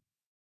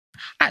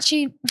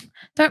 Actually,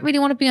 don't really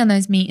want to be on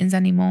those meetings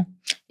anymore.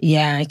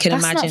 Yeah, I can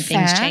imagine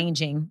things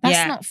changing.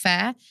 That's not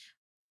fair.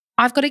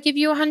 I've got to give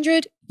you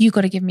 100. You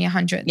got to give me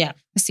 100. Yeah.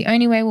 That's the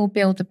only way we'll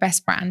build the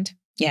best brand.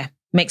 Yeah.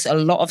 Makes a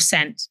lot of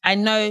sense. I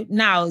know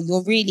now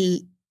you're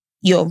really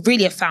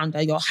a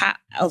founder. Your hat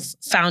of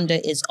founder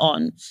is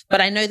on.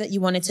 But I know that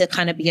you wanted to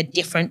kind of be a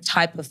different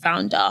type of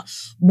founder.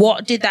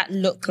 What did that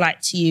look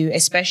like to you,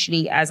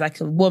 especially as like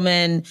a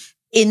woman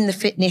in the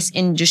fitness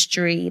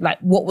industry? Like,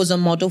 what was a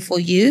model for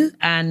you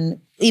and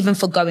even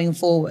for going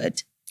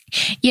forward?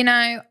 You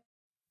know,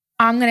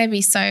 I'm going to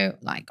be so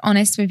like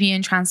honest with you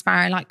and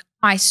transparent. Like,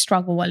 I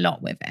struggle a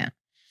lot with it.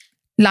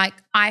 Like,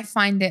 I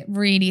find it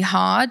really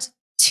hard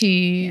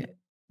to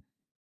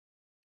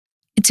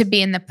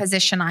be in the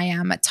position I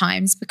am at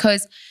times,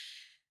 because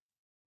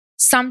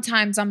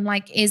sometimes I'm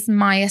like, is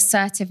my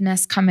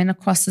assertiveness coming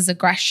across as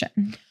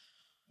aggression?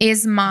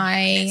 Is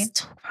my,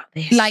 let's talk about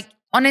this. Like,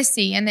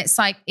 honestly, and it's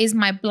like, is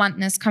my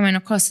bluntness coming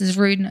across as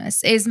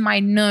rudeness? Is my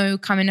no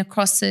coming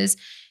across as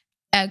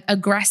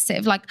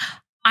aggressive? Like,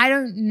 I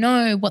don't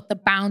know what the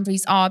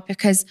boundaries are,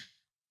 because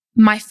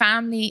my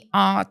family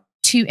are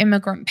 2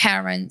 immigrant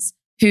parents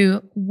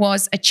who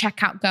was a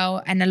checkout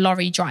girl and a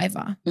lorry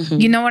driver. Mm-hmm.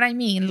 You know what I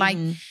mean? Like,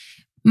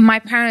 my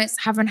parents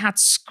haven't had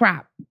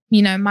scrap.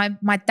 You know,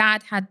 my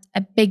dad had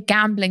a big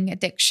gambling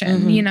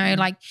addiction. You know,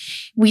 like,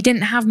 we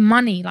didn't have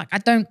money. Like, I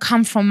don't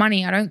come from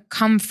money. I don't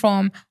come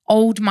from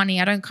old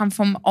money. I don't come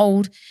from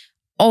old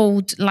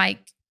like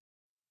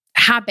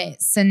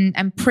habits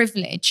and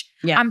privilege.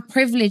 Yeah. I'm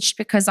privileged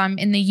because I'm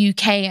in the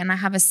UK and I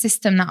have a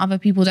system that other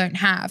people don't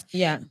have.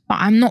 Yeah. But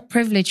I'm not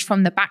privileged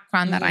from the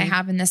background that I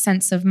have in the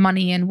sense of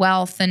money and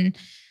wealth. And,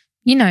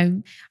 you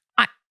know,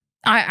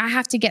 I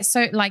have to get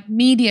so like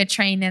media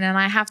training, and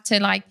I have to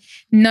like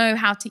know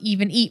how to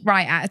even eat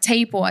right at a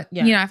table.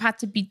 You know, I've had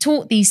to be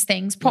taught these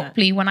things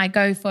properly when I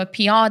go for a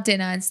PR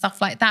dinner and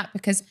stuff like that,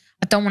 because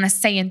I don't want to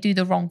say and do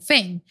the wrong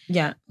thing.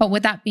 Yeah. But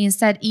with that being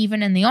said,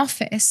 even in the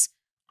office,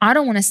 I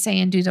don't want to say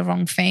and do the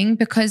wrong thing,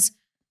 because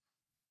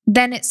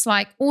then it's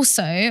like,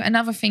 also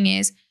another thing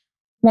is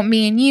what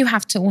me and you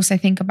have to also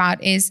think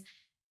about is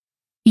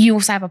you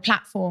also have a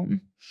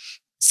platform.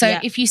 So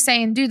if you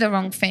say and do the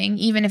wrong thing,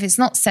 even if it's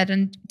not said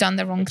and done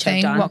the wrong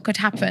thing, what could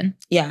happen?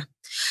 Yeah.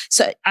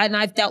 So, and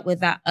I've dealt with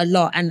that a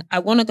lot. And I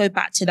want to go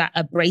back to that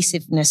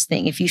abrasiveness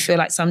thing. If you feel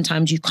like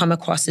sometimes you come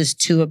across as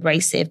too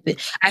abrasive, but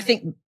I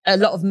think a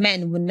lot of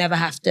men would never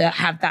have to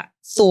have that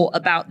thought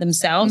about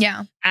themselves.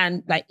 Yeah.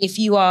 And like, if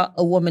you are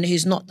a woman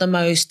who's not the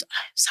most, it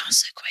sounds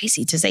so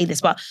crazy to say this,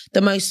 but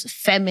the most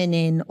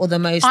feminine or the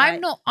most,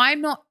 I'm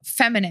not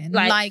feminine.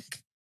 Like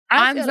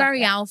I'm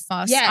very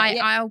alpha. So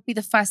I'll be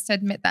the first to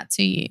admit that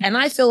to you. And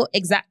I feel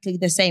exactly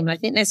the same. I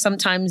think there's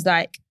sometimes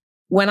like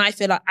when I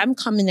feel like I'm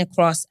coming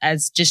across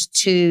as just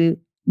too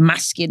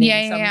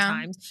masculine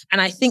sometimes. Yeah.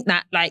 And I think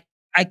that like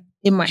I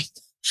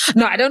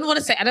don't even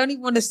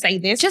want to say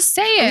this. Just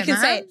say it. You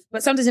can say it.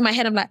 But sometimes in my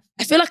head, I'm like,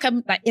 I feel like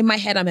I'm like in my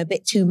head, I'm a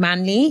bit too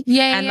manly.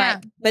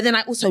 Like, but then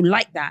I also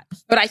like that.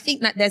 But I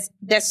think that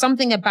there's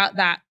something about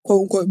that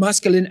quote unquote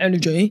masculine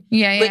energy,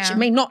 which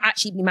may not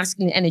actually be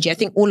masculine energy. I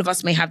think all of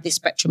us may have this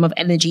spectrum of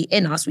energy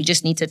in us. We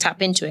just need to tap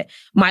into it.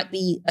 Might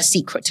be a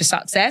secret to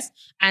success.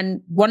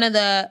 And one of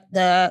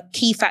the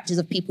key factors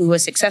of people who are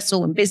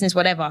successful in business,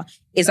 whatever,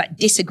 is like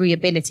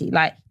disagreeability.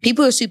 Like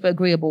people who are super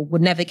agreeable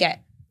would never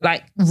get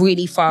like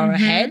really far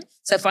ahead.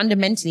 So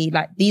fundamentally,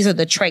 like these are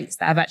the traits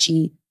that have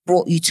actually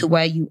brought you to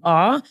where you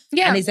are.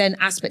 Yeah. And there's an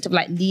aspect of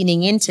like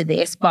leaning into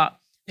this, but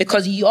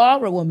because you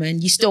are a woman,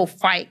 you still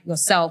fight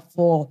yourself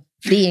for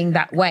being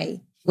that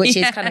way, which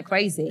is kind of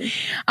crazy.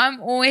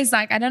 I'm always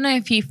like, I don't know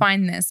if you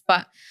find this,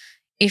 but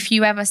if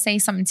you ever say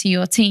something to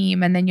your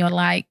team and then you're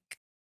like,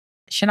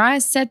 should I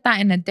have said that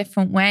in a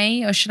different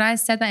way? Or should I have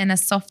said that in a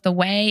softer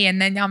way?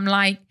 And then I'm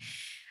like,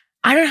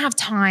 I don't have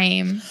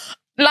time.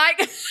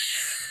 Like...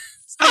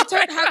 I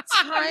don't have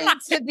time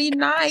to be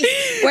nice.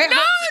 That's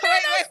not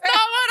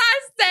what I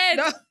said.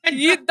 No,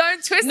 you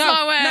don't twist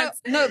my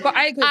words. No, but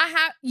I agree.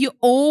 You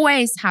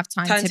always have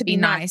time to be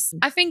nice.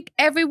 I think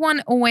everyone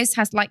always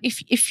has, like,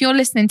 if you're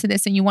listening to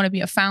this and you want to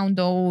be a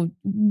founder or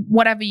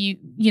whatever you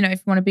know, if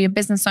you want to be a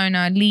business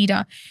owner, a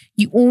leader,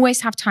 you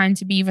always have time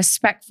to be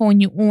respectful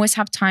and you always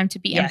have time to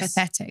be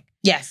empathetic.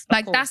 Yes.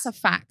 Like that's a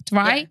fact,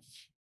 right?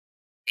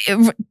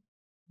 Yeah.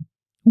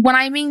 When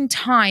I mean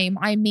time,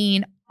 I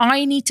mean,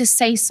 I need to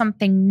say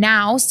something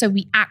now so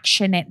we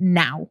action it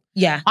now.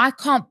 Yeah. I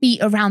can't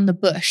beat around the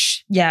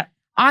bush. Yeah.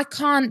 I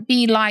can't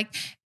be like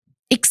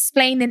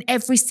explaining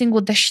every single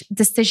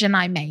decision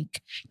I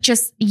make.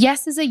 Just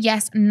yes is a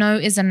yes, no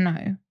is a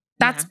no.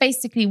 That's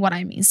basically what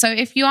I mean. So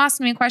if you ask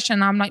me a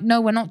question, I'm like,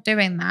 no, we're not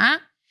doing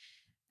that.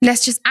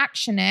 Let's just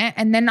action it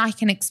and then I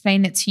can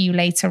explain it to you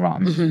later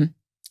on. Mm-hmm.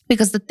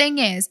 Because the thing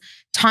is,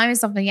 time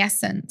is of the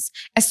essence,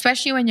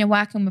 especially when you're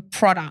working with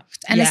product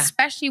and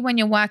especially when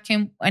you're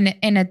working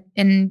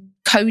in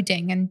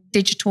coding and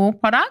digital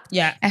product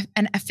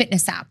and a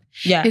fitness app.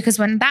 Yeah. Because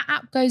when that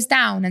app goes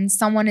down and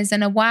someone is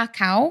in a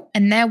workout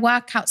and their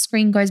workout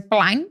screen goes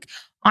blank,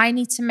 I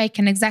need to make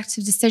an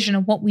executive decision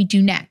of what we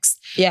do next.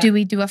 Yeah. Do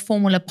we do a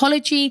formal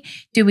apology?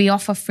 Do we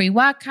offer free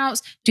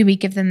workouts? Do we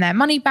give them their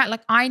money back?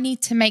 Like, I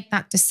need to make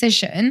that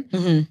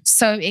decision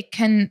so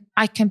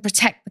I can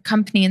protect the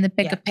company in the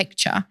bigger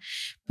picture.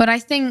 But I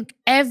think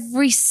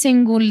every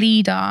single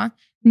leader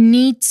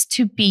needs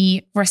to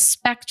be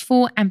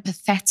respectful,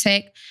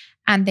 empathetic,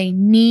 and they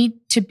need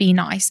to be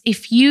nice.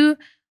 If you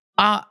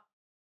are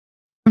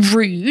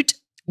rude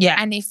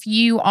and if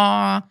you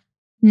are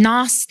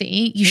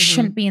nasty, you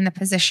shouldn't be in the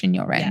position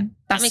you're in. Yeah.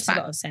 That makes a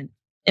lot of sense.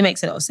 It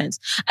makes a lot of sense.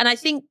 And I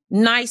think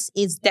nice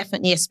is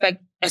definitely a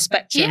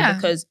spectrum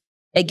because,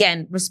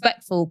 again,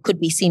 respectful could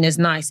be seen as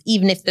nice,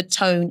 even if the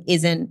tone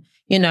isn't,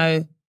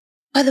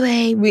 by the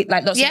way,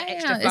 like lots of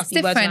extra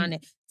fluffy words around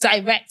it.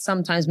 Direct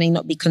sometimes may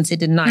not be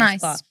considered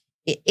nice. But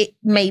it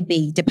may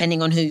be,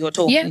 depending on who you're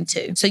talking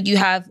to. So you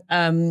have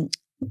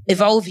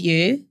Evolve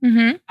You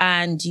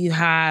and you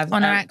have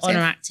Honor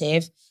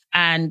Active.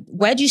 And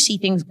where do you see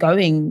things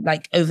going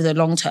like over the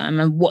long term,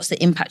 and what's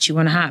the impact you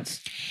want to have?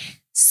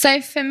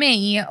 So for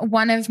me,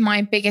 one of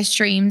my biggest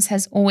dreams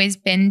has always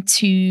been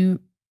to,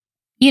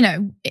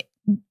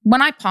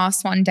 when I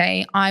pass one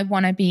day, I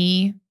want to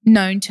be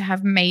known to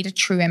have made a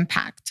true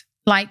impact.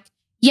 Like,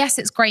 yes,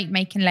 it's great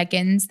making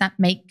leggings that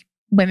make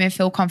women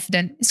feel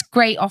confident. It's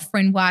great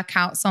offering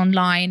workouts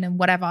online and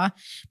whatever,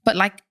 but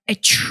like a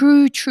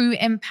true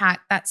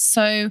impact that's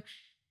so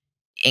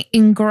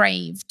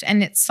engraved,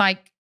 and it's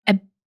like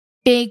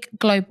big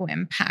global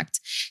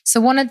impact.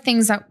 So one of the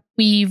things that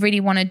we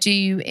really want to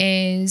do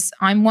is,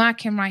 I'm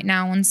working right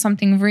now on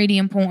something really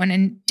important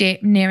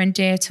and near and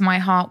dear to my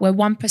heart, where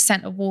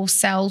 1% of all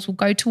sales will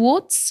go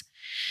towards.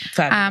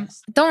 I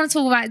don't want to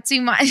talk about it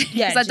too much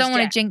because I don't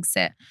want to jinx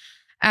it.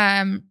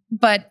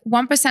 But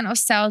 1% of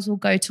sales will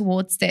go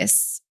towards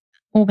this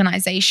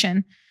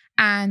organization,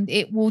 and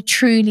it will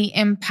truly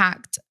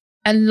impact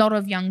a lot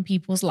of young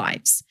people's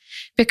lives.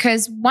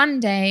 Because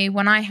one day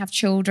when I have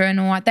children,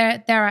 or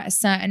they're at a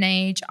certain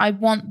age, I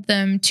want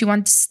them to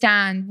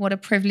understand what a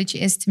privilege it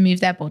is to move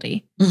their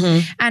body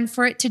and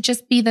for it to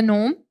just be the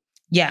norm.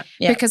 Yeah.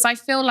 Because I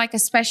feel like,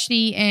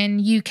 especially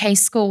in UK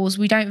schools,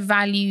 we don't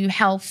value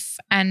health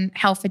and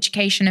health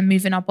education and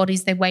moving our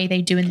bodies the way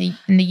they do in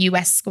the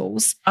US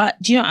schools.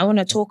 Do you know, I want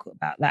to talk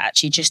about that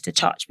actually, just to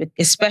touch,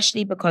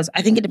 especially because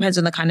I think it depends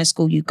on the kind of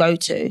school you go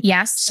to.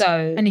 Yes.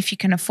 So, and if you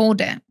can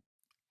afford it.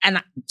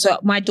 And so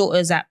my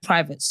daughter's at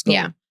private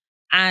school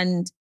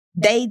and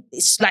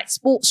it's like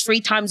sports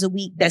 3 times a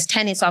week. There's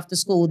tennis after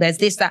school. There's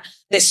this, that,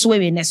 there's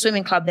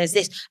swimming club. There's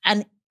this.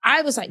 And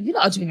I was like, you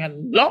are doing a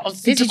lot of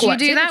physical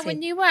activity. Did you do that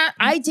when you were?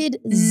 I did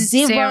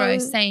zero.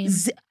 Same.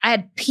 I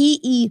had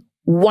PE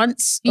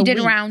once a week. You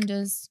did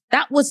rounders.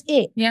 That was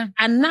it. Yeah.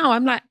 And now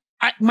I'm like,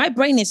 my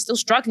brain is still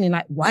struggling.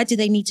 Like, why do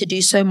they need to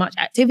do so much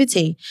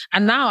activity?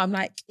 And now I'm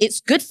like, it's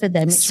good for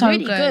them. It's so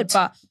really good.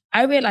 But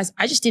I realized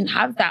I just didn't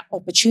have that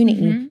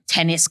opportunity.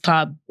 Tennis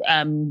club,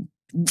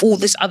 all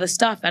this other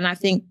stuff. And I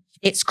think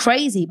it's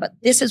crazy. But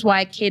this is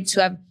why kids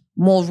who have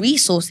more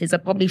resources are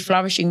probably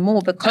flourishing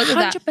more, because of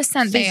that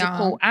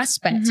physical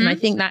aspect. And I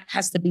think that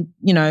has to be,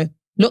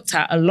 looked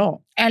at a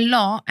lot.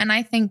 And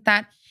I think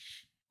that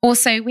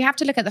also we have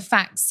to look at the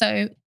facts.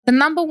 So the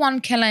number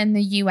one killer in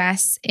the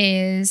US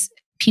is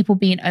people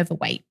being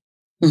overweight.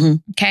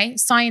 Okay.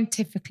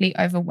 Scientifically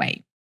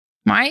overweight.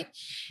 Right.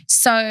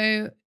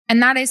 So,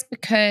 and that is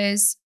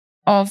because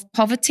of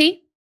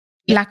poverty,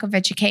 lack of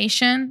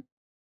education,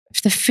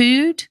 the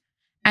food,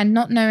 and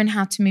not knowing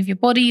how to move your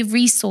body,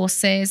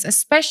 resources,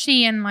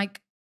 especially in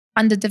like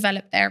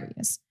underdeveloped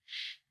areas.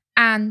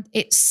 And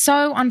it's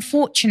so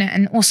unfortunate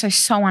and also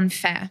so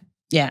unfair.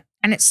 Yeah.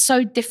 And it's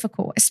so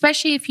difficult,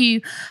 especially if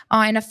you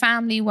are in a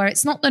family where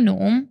it's not the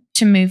norm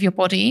to move your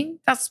body.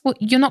 That's what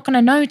you're not going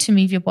to know to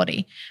move your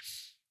body.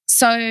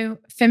 So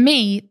for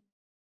me,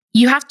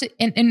 you have to,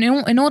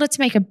 in order to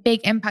make a big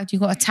impact,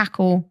 you've got to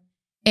tackle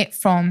it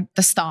from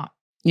the start.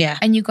 Yeah.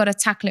 And you've got to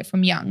tackle it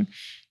from young.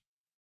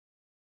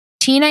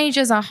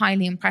 Teenagers are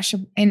highly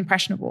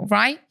impressionable,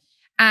 right?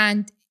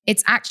 And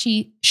it's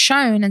actually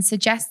shown and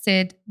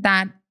suggested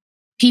that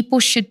people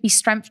should be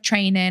strength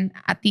training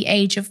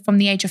from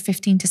the age of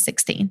 15 to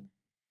 16.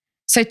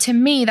 So to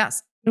me,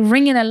 that's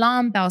ringing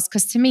alarm bells,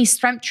 because to me,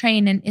 strength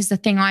training is the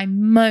thing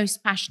I'm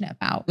most passionate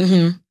about.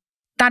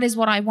 That is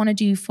what I want to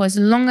do for as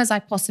long as I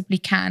possibly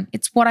can.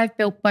 It's what I've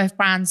built both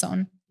brands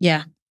on.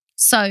 Yeah.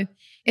 So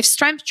if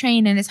strength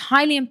training is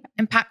highly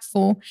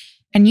impactful,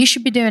 and you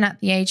should be doing it at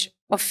the age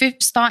of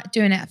start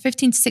doing it at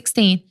 15 to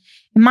 16,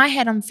 in my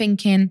head, I'm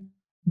thinking,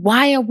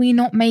 why are we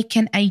not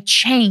making a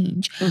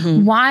change?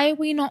 Why are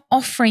we not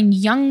offering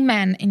young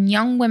men and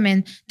young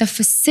women the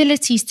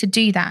facilities to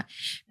do that?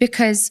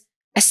 Because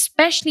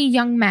especially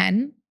young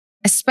men,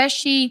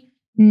 especially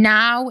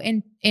now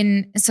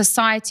in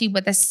society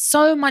where there's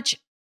so much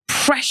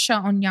pressure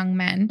on young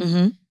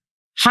men,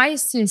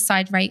 highest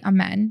suicide rate are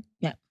men.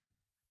 Yeah.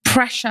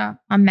 pressure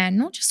on men,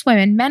 not just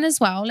women, men as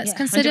well. Let's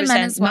consider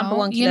men as well. Number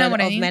one killer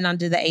of men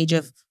under the age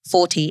of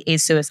 40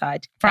 is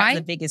suicide. Right? That's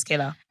the biggest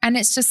killer. And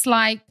it's just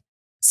like,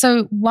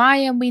 so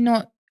why are we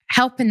not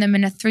helping them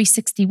in a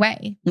 360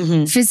 way?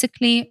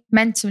 Physically,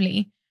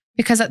 mentally?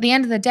 Because at the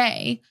end of the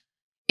day,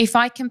 if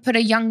I can put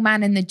a young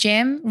man in the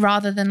gym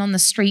rather than on the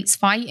streets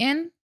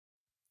fighting,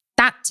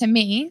 that to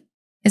me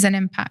is an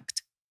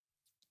impact.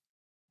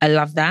 I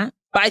love that.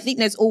 But I think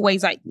there's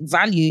always like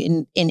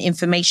value in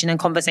information and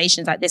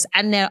conversations like this.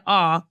 And there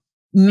are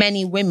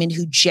many women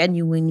who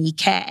genuinely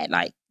care.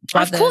 Like,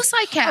 brother, of course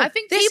I care. I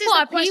think people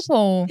are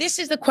people. This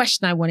is the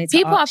question I wanted to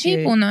people ask you.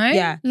 People are people, no?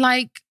 Yeah.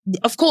 Like,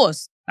 of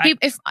course. Like,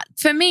 if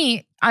for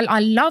me,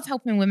 I love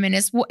helping women.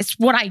 It's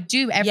what I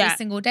do every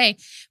single day.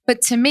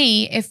 But to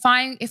me, if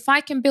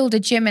I can build a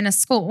gym in a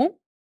school,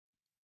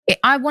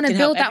 I want to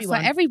build that for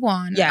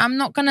everyone. Yeah. I'm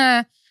not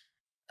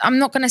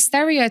gonna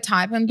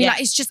stereotype and be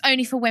like, it's just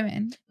only for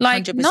women.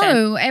 Like, 100%.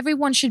 No,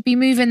 everyone should be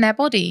moving their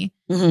body.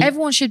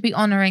 Everyone should be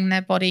honoring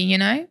their body, you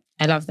know?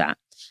 I love that.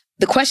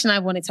 The question I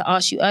wanted to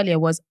ask you earlier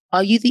was,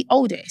 are you the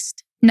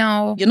oldest?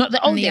 No. You're not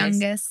the oldest? I'm the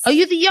youngest. Are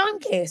you the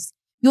youngest?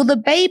 You're the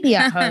baby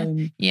at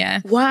home.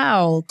 Yeah.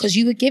 Wow. Because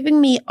you were giving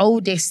me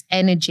oldest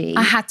energy.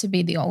 I had to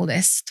be the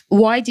oldest.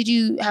 Why did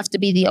you have to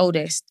be the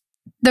oldest?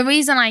 The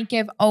reason I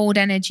give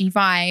older energy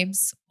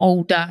vibes,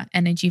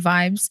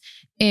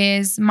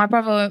 is my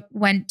brother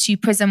went to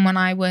prison when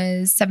I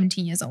was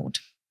 17 years old.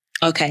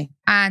 Okay.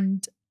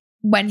 And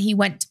when he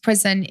went to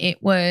prison,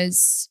 it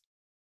was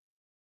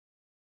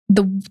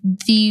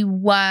the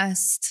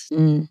worst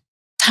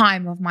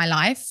time of my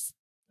life.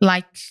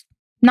 Like,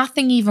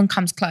 nothing even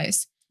comes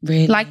close.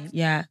 Really? Like,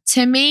 yeah.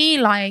 To me,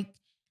 like,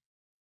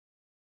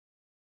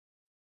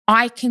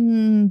 I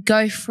can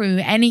go through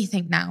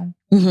anything now.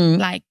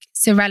 Like,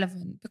 it's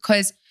irrelevant,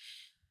 because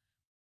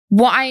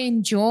what I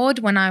endured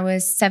when I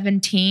was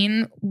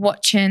 17,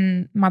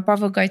 watching my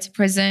brother go to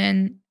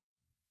prison,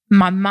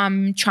 my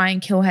mum try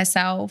and kill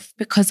herself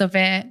because of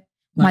it,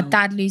 my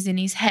dad losing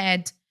his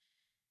head.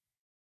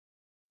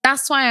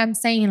 That's why I'm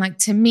saying, like,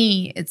 to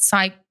me, it's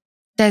like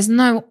there's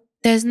no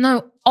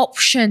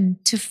option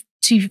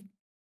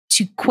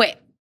to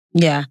quit.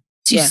 Yeah.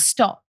 To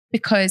stop,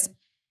 because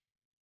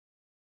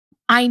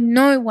I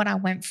know what I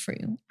went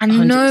through. I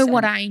know 100%.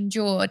 What I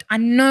endured. I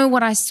know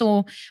what I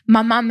saw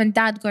my mum and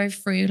dad go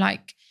through.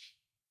 Like,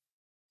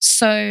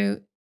 so.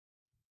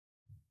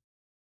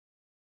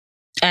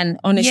 And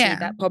honestly,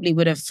 that probably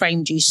would have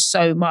framed you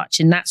so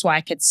much. And that's why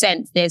I could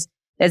sense there's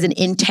an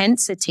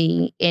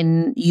intensity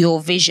in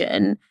your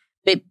vision,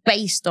 but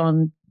based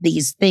on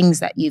these things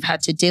that you've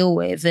had to deal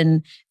with.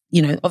 And,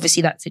 you know,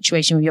 obviously that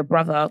situation with your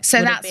brother.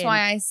 So that's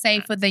why I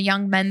say for the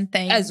young men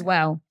thing. As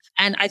well.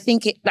 And I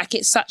think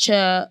it's such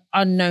a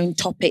unknown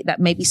topic that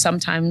maybe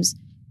sometimes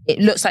it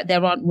looks like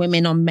there aren't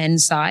women on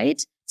men's side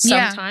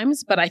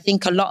sometimes. But I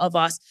think a lot of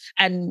us,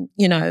 and,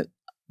 you know,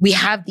 we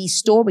have these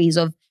stories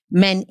of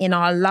men in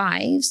our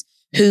lives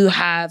who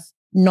have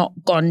not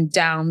gone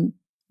down,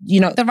 you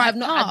know, have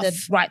not had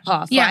the right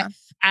path. Yeah. Right?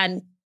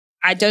 And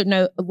I don't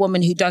know a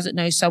woman who doesn't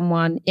know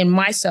someone in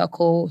my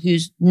circle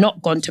who's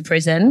not gone to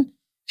prison,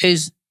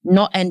 who's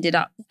not ended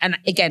up, and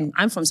again,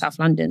 I'm from South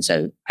London,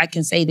 so I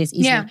can say this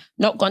easily,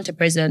 not gone to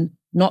prison,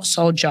 not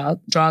sold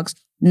drugs,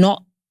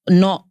 not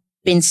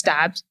been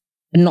stabbed,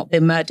 and not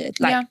been murdered.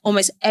 Like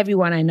almost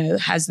everyone I know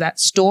has that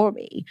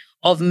story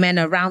of men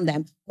around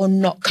them or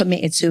not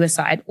committed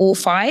suicide. All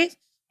 5,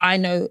 I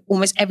know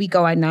almost every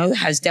girl I know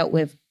has dealt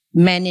with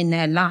men in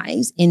their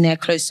lives, in their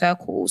close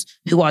circles,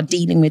 who are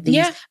dealing with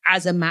these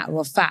as a matter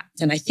of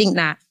fact. And I think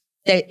that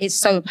it's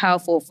so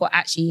powerful for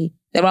actually,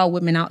 there are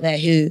women out there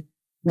who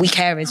we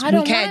care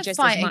just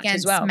as much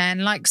as well. Men.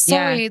 Like,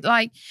 sorry,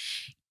 like,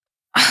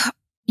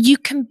 you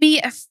can be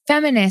a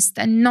feminist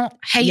and not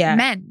hate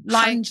men.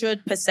 Like,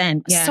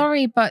 100%. Yeah.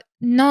 Sorry, but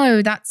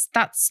no, that's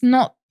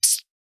not.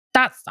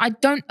 I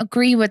don't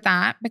agree with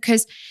that,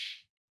 because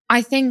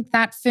I think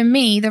that for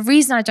me, the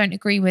reason I don't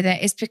agree with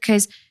it is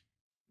because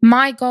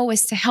my goal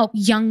is to help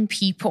young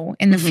people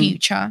in the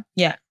future.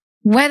 Yeah.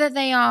 Whether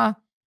they are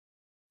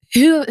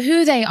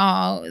who they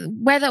are,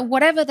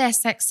 whatever their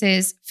sex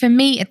is, for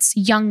me, it's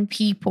young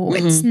people.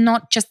 It's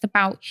not just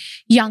about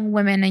young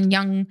women and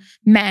young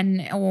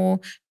men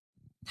or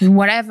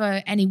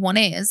whatever anyone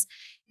is.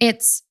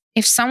 It's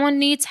if someone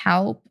needs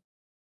help,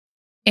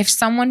 if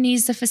someone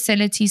needs the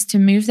facilities to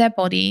move their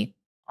body,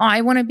 I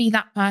want to be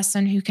that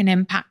person who can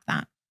impact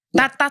that.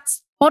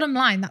 That's bottom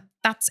line.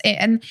 That's it.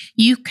 And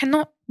you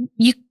can't,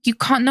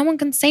 no one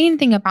can say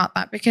anything about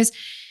that, because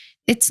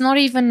it's not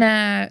even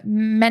a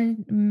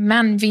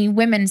man v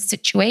women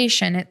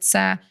situation. It's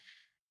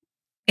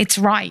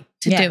right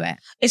to do it.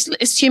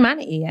 It's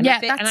humanity. And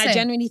I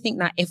genuinely think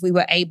that if we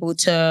were able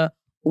to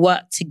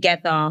work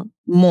together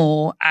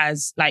more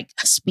as like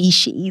a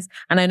species,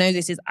 and I know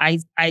this is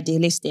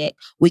idealistic,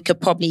 we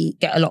could probably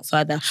get a lot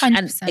further. 100%.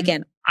 And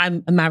again,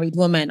 I'm a married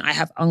woman. I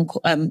have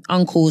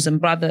uncles and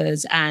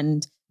brothers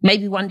and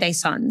maybe one day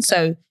sons.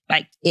 So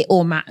like it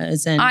all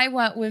matters. And I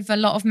work with a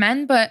lot of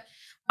men, but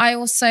I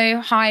also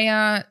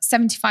hire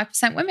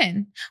 75%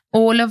 women.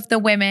 All of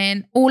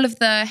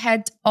the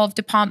head of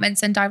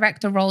departments and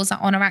director roles that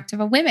Honor Active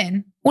are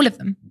women. All of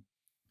them.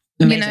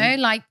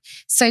 Amazing.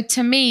 So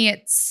to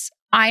me,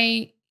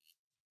 I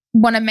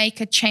want to make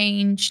a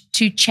change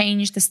to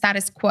change the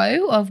status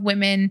quo of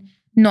women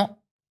not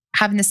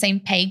having the same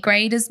pay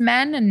grade as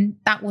men. And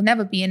that will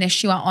never be an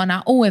issue at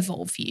Honor or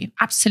Evolve You.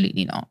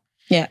 Absolutely not.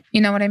 Yeah.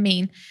 You know what I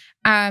mean?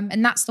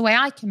 And that's the way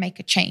I can make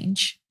a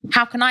change.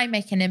 How can I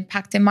make an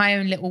impact in my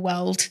own little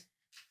world?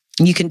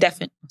 You can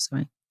definitely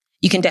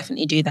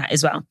do that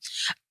as well.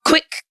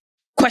 Quick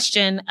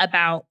question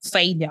about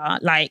failure.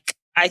 Like,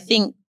 I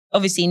think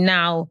obviously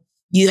now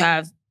you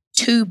have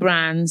 2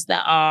 brands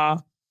that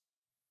are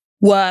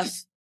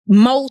worth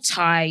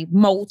multi-millions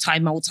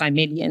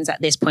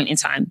at this point in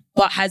time.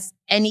 But has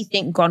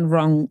anything gone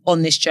wrong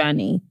on this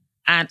journey?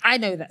 And I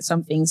know that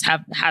some things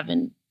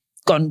haven't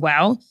gone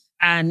well.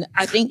 And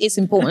I think it's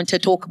important to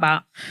talk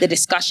about the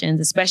discussions,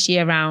 especially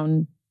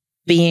around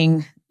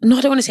being, no,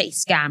 I don't want to say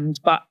scammed,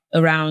 but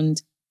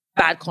around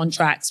bad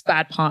contracts,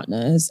 bad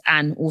partners,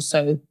 and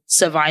also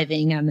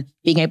surviving and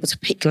being able to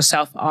pick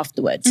yourself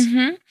afterwards.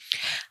 Mm-hmm.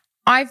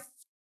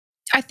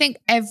 I think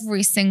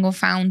every single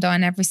founder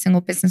and every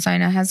single business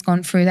owner has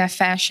gone through their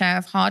fair share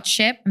of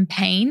hardship and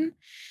pain.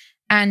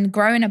 And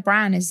growing a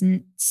brand is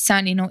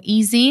certainly not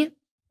easy,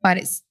 but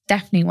it's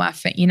definitely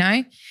worth it, you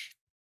know?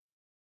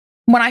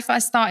 When I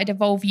first started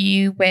Evolve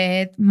You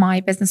with my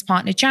business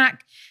partner,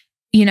 Jack,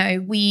 you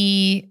know,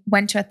 we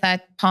went to a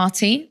third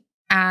party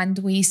and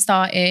we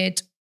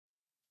started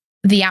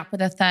the app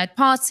with a third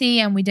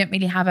party, and we didn't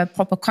really have a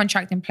proper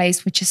contract in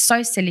place, which is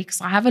so silly because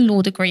I have a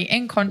law degree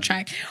in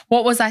contract.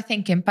 What was I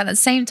thinking? But at the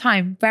same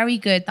time, very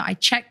good that I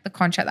checked the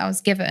contract that I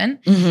was given,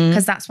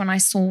 because that's when I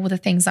saw the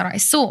things that I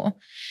saw,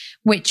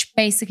 which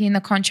basically in the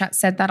contract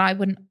said that I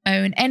wouldn't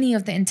own any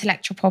of the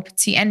intellectual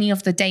property, any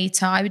of the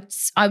data.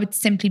 I would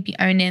simply be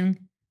owning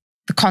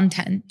the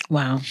content.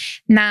 Wow.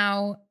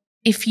 Now,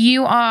 if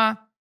you are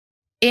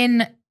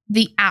in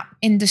the app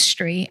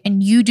industry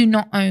and you do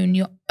not own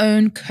your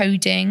own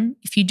coding,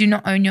 if you do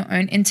not own your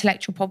own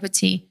intellectual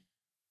property,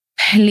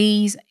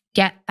 please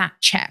get that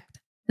checked.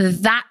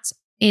 That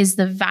is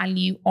the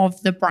value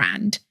of the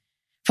brand.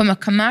 From a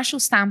commercial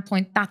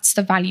standpoint, that's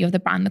the value of the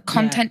brand. The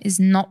content is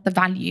not the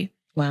value.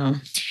 Wow.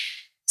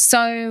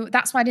 So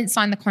that's why I didn't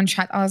sign the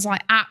contract. I was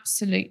like,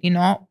 absolutely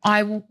not.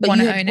 I want to own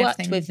everything. But you had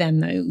worked with them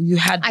though. You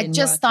had been I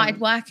just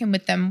started working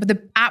with them. But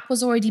the app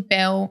was already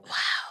built. Wow.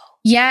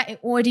 Yeah, it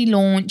already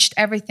launched,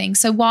 everything.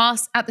 So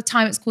whilst at the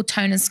time it's called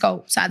Tone and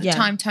Sculpt. So at the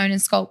time Tone and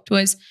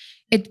Sculpt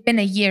it'd been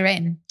a year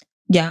in.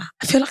 Yeah.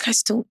 I feel like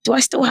do I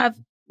still have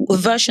a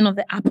version of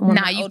the app on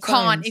my you can't.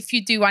 Phones? If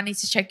you do, I need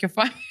to check your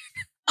phone.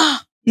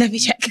 Let me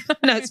check.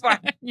 No, it's fine.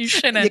 You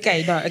shouldn't.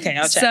 Okay, I'll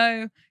check.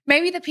 So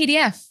maybe the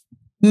PDF.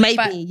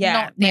 Maybe,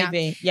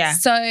 maybe.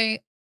 So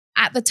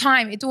at the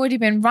time, it'd already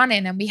been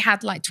running and we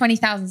had like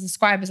 20,000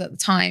 subscribers at the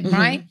time,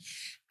 right?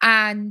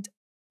 And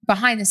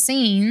behind the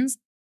scenes,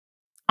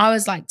 I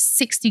was like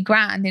 60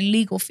 grand in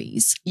legal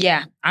fees.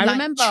 Yeah, I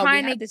remember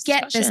trying to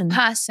get this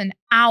person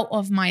out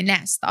of my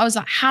nest. I was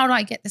like, how do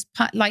I get this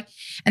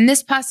and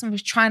this person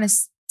was trying to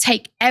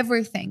take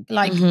everything,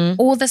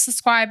 all the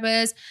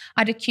subscribers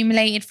I'd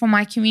accumulated from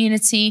my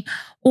community,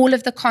 all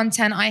of the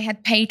content I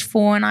had paid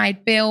for and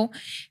I'd built,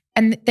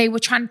 and they were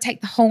trying to take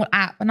the whole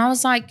app. And I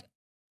was like, have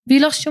you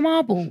lost your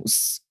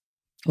marbles?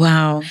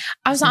 Wow.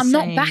 I was like, I'm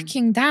not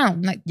backing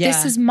down.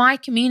 This is my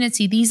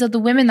community. These are the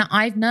women that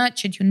I've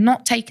nurtured. You're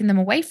not taking them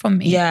away from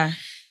me. Yeah.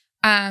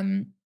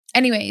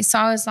 Anyway, so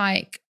I was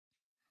like,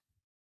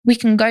 we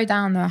can go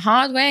down the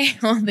hard way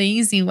or the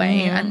easy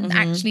way. And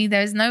actually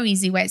there's no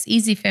easy way. It's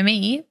easy for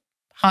me,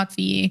 hard for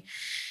you.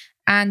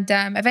 And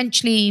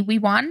eventually we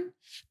won,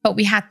 but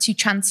we had to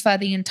transfer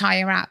the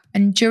entire app.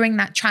 And during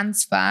that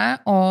transfer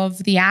of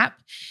the app,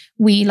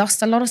 we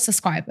lost a lot of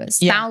subscribers,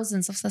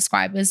 thousands of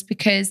subscribers,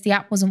 because the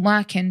app wasn't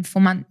working for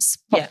months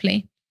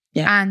properly.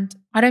 Yeah. And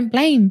I don't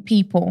blame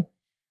people.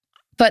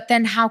 But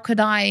then how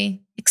could I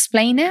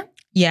explain it?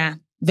 Yeah,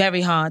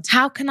 very hard.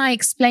 How can I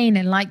explain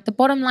it? Like, the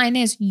bottom line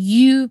is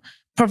you're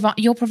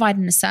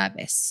providing a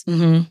service.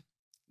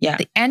 Yeah.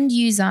 The end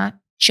user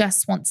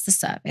just wants the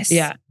service.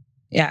 Yeah.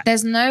 Yeah.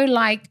 There's no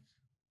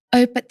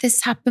oh, but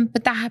this happened,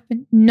 but that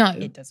happened. No.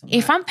 It doesn't work.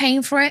 If I'm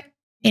paying for it,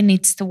 it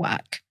needs to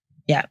work.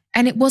 Yeah.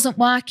 And it wasn't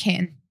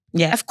working.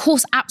 Yeah. Of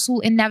course, apps will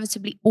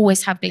inevitably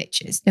always have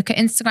glitches. Look at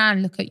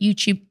Instagram, look at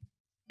YouTube.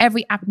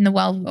 Every app in the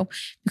world will,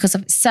 because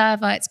of its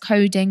server, its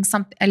coding,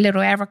 a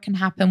little error can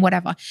happen,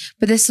 whatever.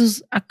 But this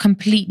was a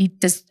complete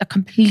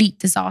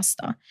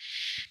disaster.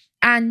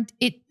 And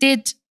it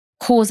did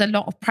cause a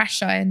lot of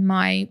pressure in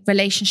my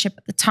relationship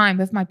at the time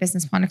with my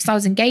business partner, because I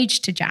was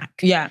engaged to Jack.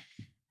 Yeah.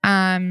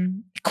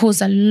 It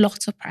caused a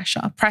lot of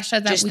pressure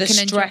that just we the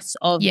can stress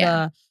enjoy.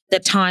 of the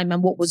time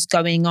and what was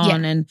going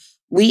on. And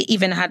we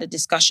even had a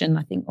discussion,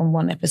 I think, on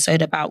one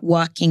episode about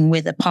working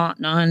with a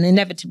partner, and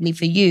inevitably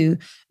for you,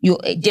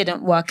 it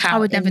didn't work out. I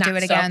would never in do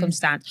that it again.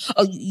 Circumstance.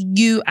 Oh,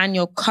 you and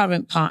your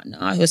current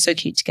partner, who are so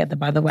cute together,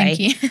 by the way.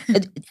 Thank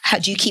you.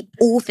 Do you keep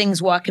all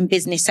things work and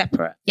business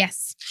separate?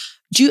 Yes.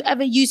 Do you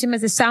ever use him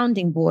as a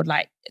sounding board?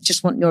 Like,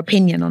 just want your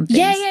opinion on things?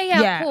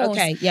 Yeah. Of course.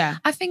 Okay. Yeah.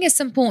 I think it's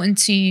important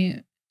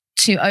to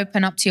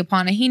open up to your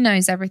partner. He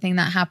knows everything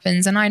that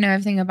happens, and I know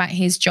everything about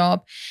his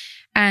job.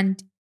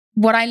 And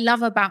what I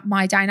love about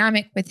my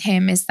dynamic with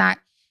him is that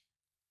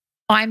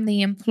I'm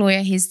the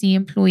employer, he's the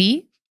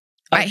employee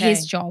at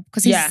his job,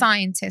 because he's a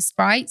scientist,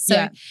 right?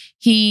 So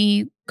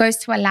he goes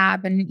to a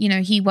lab and,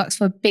 he works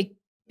for a big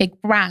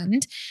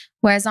brand,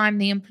 whereas I'm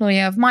the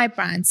employer of my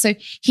brand. So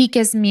he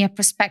gives me a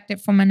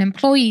perspective from an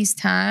employee's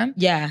term,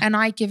 and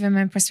I give him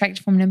a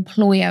perspective from an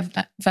employer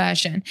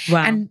version.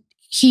 Wow. And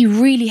he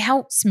really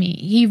helps me.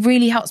 He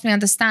really helps me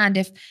understand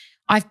if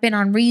I've been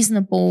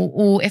unreasonable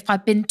or if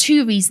I've been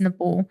too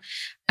reasonable,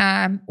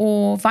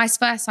 or vice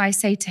versa. I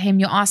say to him,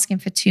 you're asking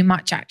for too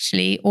much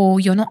actually, or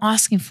you're not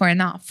asking for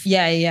enough.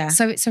 Yeah.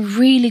 So it's a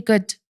really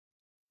good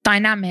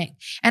dynamic.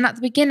 And at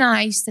the beginning,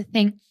 I used to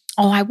think,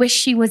 I wish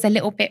she was a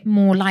little bit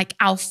more like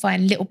alpha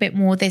and a little bit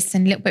more this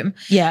and a little bit more.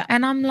 Yeah.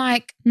 And I'm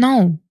like,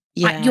 no,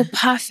 you're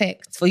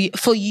perfect. For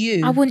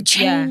you. I wouldn't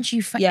change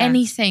you for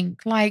anything.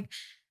 Like,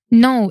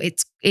 no,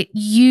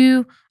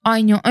 you are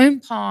in your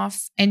own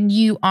path, and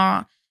you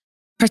are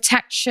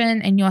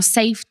protection and your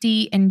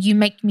safety, and you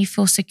make me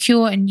feel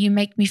secure and you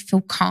make me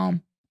feel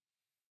calm.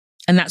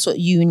 And that's what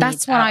you need.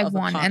 That's what I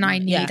want, and I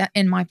need that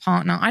in my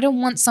partner. I don't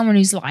want someone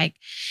who's like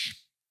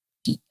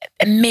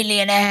a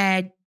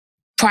millionaire,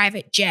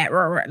 private jet,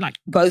 like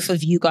both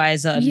of you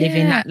guys are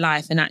living that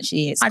life, and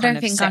actually it's I don't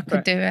think separate. I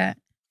could do it.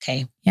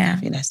 Okay. Yeah.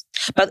 Fabulous.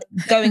 But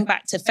going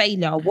back to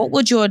failure, what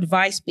would your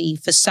advice be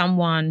for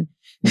someone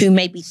who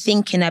may be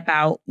thinking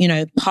about,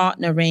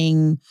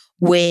 partnering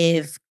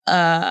with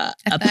a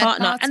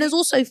partner party? and is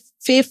also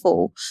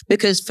fearful?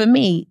 Because for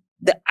me,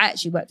 I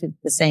actually worked with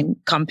the same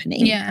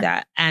company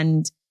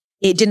and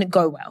it didn't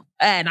go well.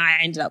 And I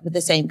ended up with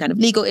the same kind of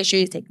legal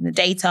issues, taking the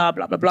data,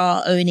 blah, blah,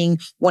 blah,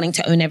 wanting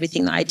to own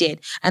everything that I did.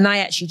 And I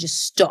actually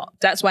just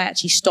stopped. That's why I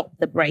actually stopped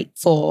the break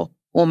for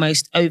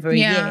almost over a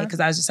year,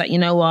 because I was just like, you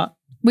know what?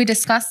 We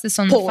discussed this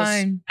on the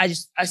phone.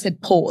 I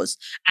said pause.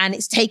 And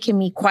it's taken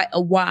me quite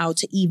a while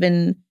to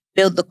even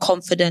build the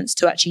confidence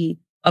to actually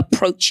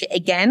approach it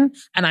again.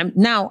 And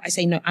I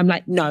say no. I'm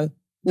like, no.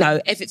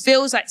 If it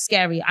feels like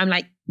scary, I'm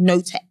like, no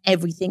to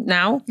everything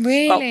now.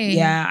 Really?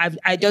 But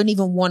I don't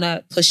even want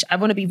to push. I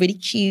want to be really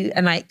cute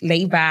and like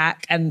lay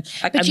back. And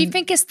like, but do you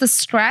think it's the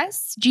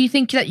stress? Do you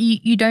think that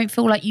you don't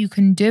feel like you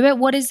can do it?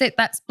 What is it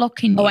that's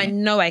blocking you? Oh, I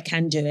know I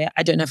can do it.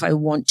 I don't know if I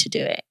want to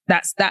do it.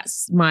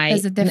 That's my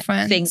There's a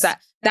difference. Things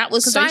that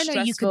was so stressful. Because I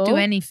know you could do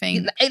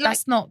anything.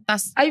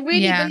 I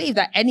really believe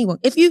that anyone,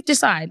 if you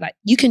decide like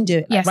you can do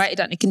it, like, write it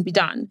down, it can be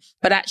done.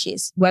 But actually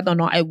it's whether or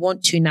not I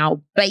want to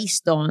now,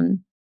 based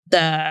on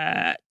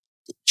the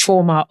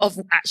trauma of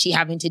actually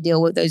having to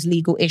deal with those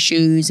legal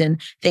issues and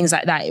things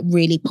like that. It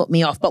really put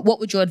me off. But what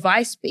would your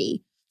advice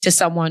be to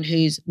someone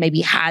who's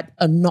maybe had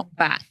a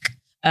knockback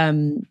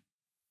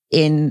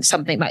in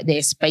something like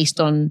this based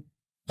on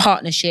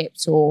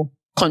partnerships or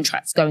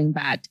contracts going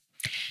bad?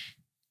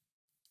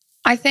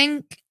 I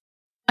think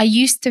I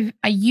used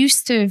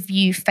to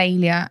view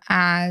failure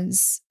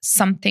as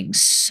something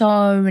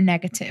so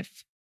negative,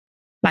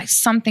 like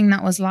something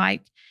that was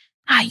like,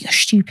 you're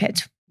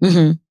stupid.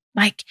 Mm-hmm.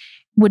 Like,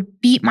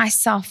 would beat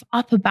myself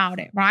up about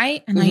it,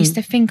 right? And I used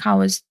to think I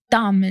was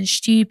dumb and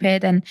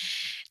stupid and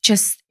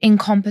just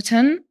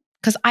incompetent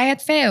because I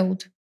had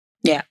failed.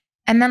 Yeah.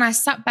 And then I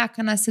sat back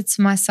and I said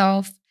to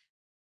myself,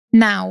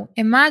 now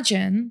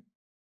imagine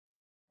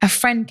a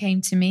friend came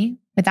to me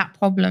with that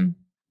problem.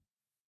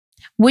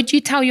 Would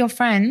you tell your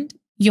friend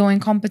you're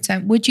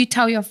incompetent? Would you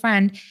tell your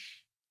friend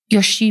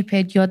you're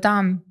stupid, you're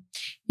dumb?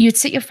 You'd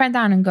sit your friend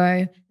down and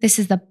go, this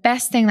is the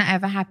best thing that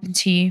ever happened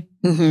to you.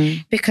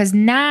 Mm-hmm. Because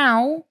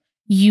now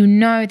you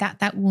know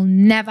that will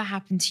never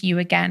happen to you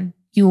again.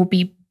 You will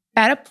be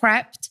better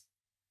prepped.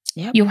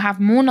 Yep. You'll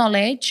have more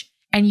knowledge,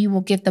 and you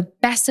will give the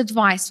best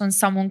advice when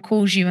someone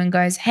calls you and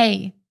goes,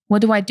 hey,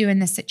 what do I do in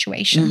this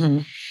situation? Mm-hmm.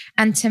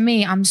 And to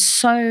me, I'm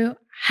so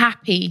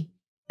happy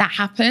that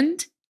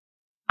happened.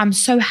 I'm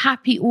so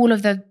happy all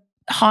of the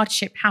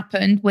hardship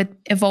happened with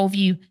Evolve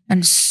You,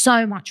 and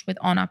so much with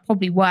Honor,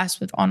 probably worse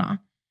with Honor.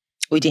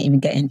 We didn't even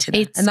get into that.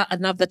 It's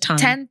another time.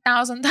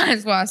 10,000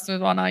 times worse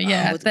with Honor,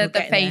 we'll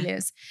the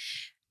failures.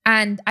 There.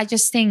 And I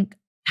just think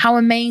how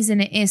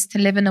amazing it is to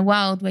live in a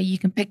world where you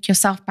can pick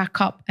yourself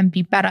back up and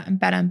be better and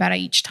better and better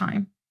each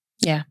time.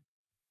 Yeah.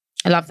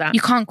 I love that.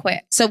 You can't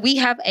quit. So we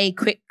have a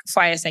quick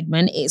fire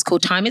segment. It's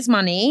called Time is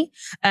Money.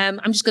 I'm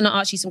just going to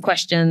ask you some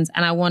questions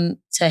and I want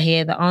to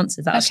hear the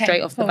answers that are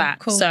straight off the bat.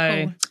 Cool.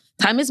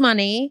 Time is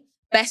money.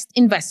 Best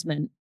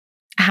investment?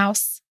 A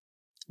house.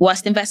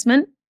 Worst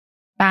investment?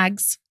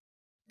 Bags.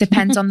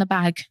 Depends on the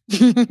bag.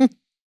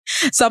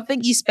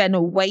 Something you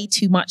spend way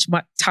too much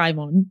time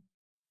on?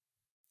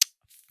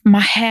 My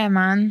hair,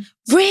 man.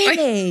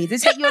 Really? Did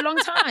it take you a long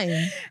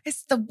time?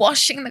 It's the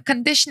washing, the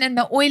conditioning,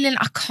 the oiling.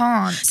 I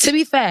can't. To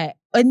be fair,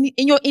 in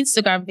your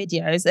Instagram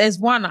videos, there's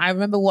one I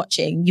remember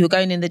watching. You were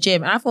going in the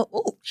gym, and I thought,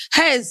 oh,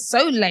 hair is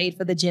so laid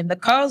for the gym. The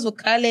curls were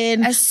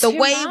curling. The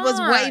wave was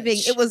waving.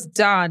 It was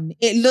done.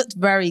 It looked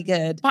very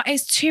good. But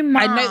it's too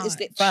much. I noticed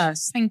it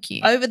first. Thank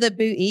you. Over the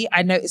booty,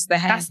 I noticed the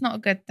hair. That's not a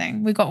good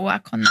thing. We got to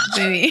work on that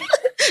booty.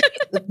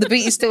 The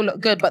booty still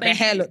looked good, but the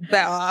hair looked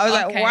better. I was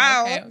like,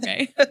 wow.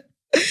 Okay.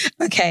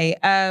 Okay.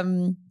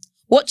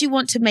 What do you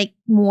want to make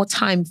more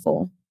time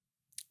for?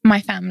 My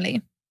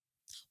family.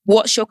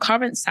 What's your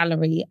current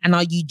salary, and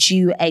are you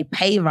due a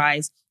pay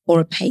rise or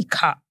a pay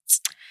cut?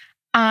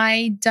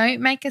 I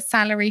don't make a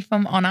salary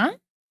from Honor.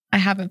 I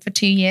haven't for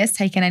 2 years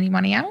taken any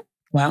money out.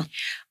 Wow.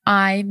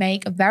 I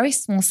make a very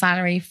small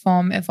salary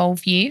from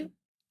Evolve You.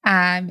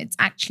 It's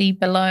actually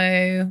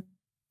below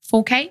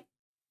 4K.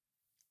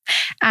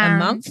 A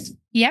month?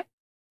 Yep.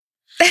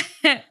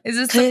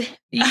 Is this are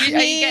you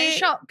getting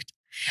shocked?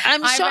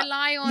 I'm shocked. I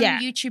rely on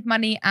YouTube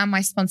money and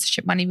my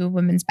sponsorship money with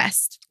Women's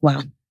Best.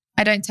 Wow.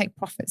 I don't take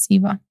profits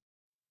either.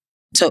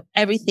 So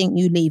everything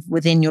you leave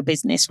within your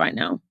business right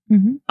now?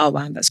 Mm-hmm. Oh,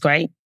 wow. That's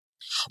great.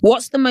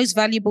 What's the most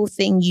valuable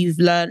thing you've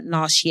learned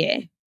last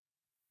year?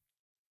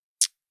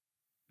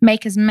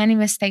 Make as many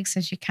mistakes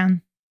as you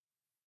can.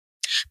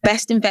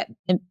 Best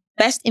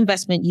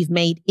investment you've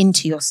made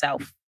into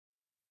yourself?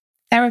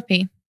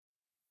 Therapy.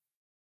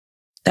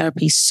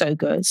 Therapy is so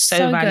good.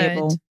 So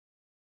valuable. Good.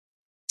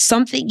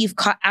 Something you've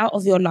cut out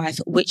of your life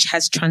which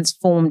has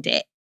transformed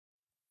it?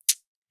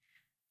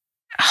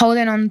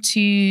 Holding on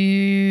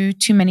to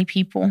too many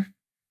people.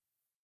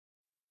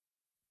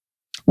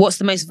 What's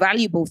the most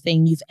valuable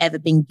thing you've ever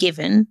been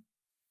given?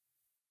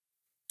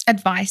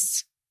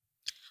 Advice.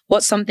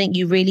 What's something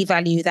you really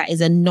value that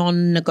is a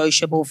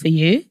non-negotiable for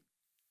you?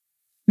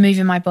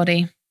 Moving my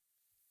body.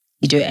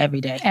 You do it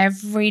every day?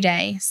 Every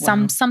day.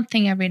 Wow.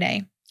 Something every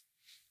day.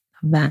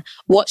 That.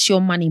 What's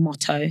your money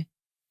motto?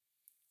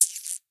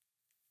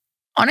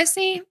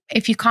 Honestly,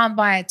 if you can't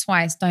buy it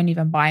twice, don't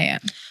even buy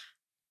it.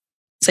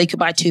 So you could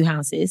buy 2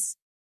 houses?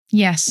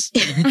 Yes.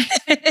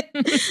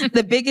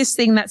 The biggest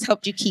thing that's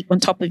helped you keep on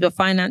top of your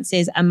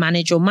finances and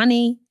manage your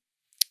money?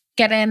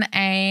 Getting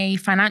a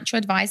financial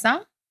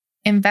advisor,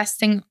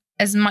 investing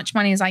as much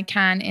money as I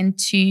can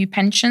into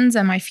pensions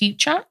and my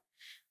future.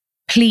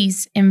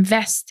 Please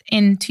invest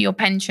into your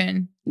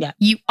pension. Yeah.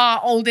 You are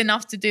old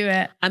enough to do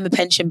it. I'm a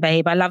pension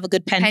babe. I love a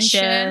good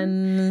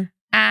pension.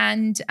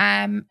 And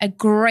a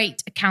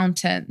great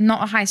accountant,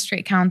 not a high street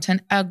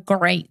accountant, a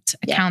great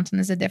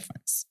accountant is a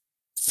difference.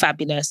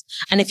 Fabulous.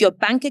 And if your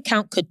bank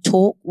account could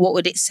talk, what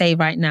would it say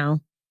right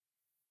now?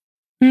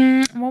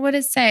 What would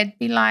it say? It'd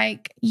be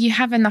like, you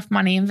have enough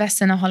money,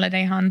 invest in a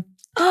holiday, hon.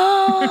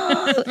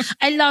 Oh,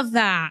 I love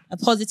that. A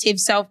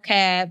positive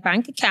self-care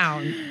bank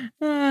account.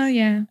 Oh,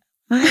 yeah.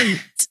 Right.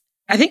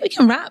 I think we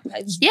can wrap.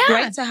 It was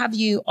great to have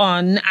you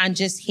on and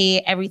just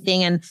hear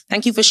everything. And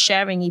thank you for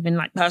sharing even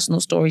like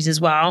personal stories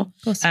as well.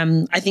 Of course.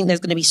 I think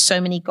there's going to be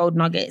so many gold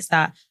nuggets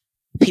that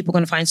people are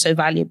going to find so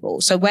valuable.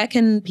 So where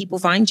can people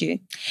find you?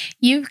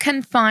 You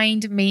can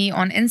find me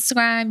on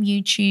Instagram,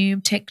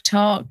 YouTube,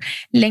 TikTok,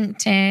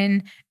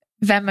 LinkedIn,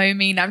 Venmo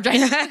me. No, I'm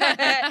joking.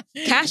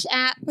 Cash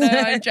app. No,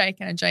 I'm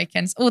joking.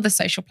 It's all the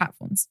social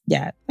platforms.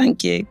 Yeah.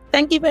 Thank you.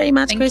 Thank you very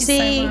much, Krissy.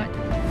 Thank you so much.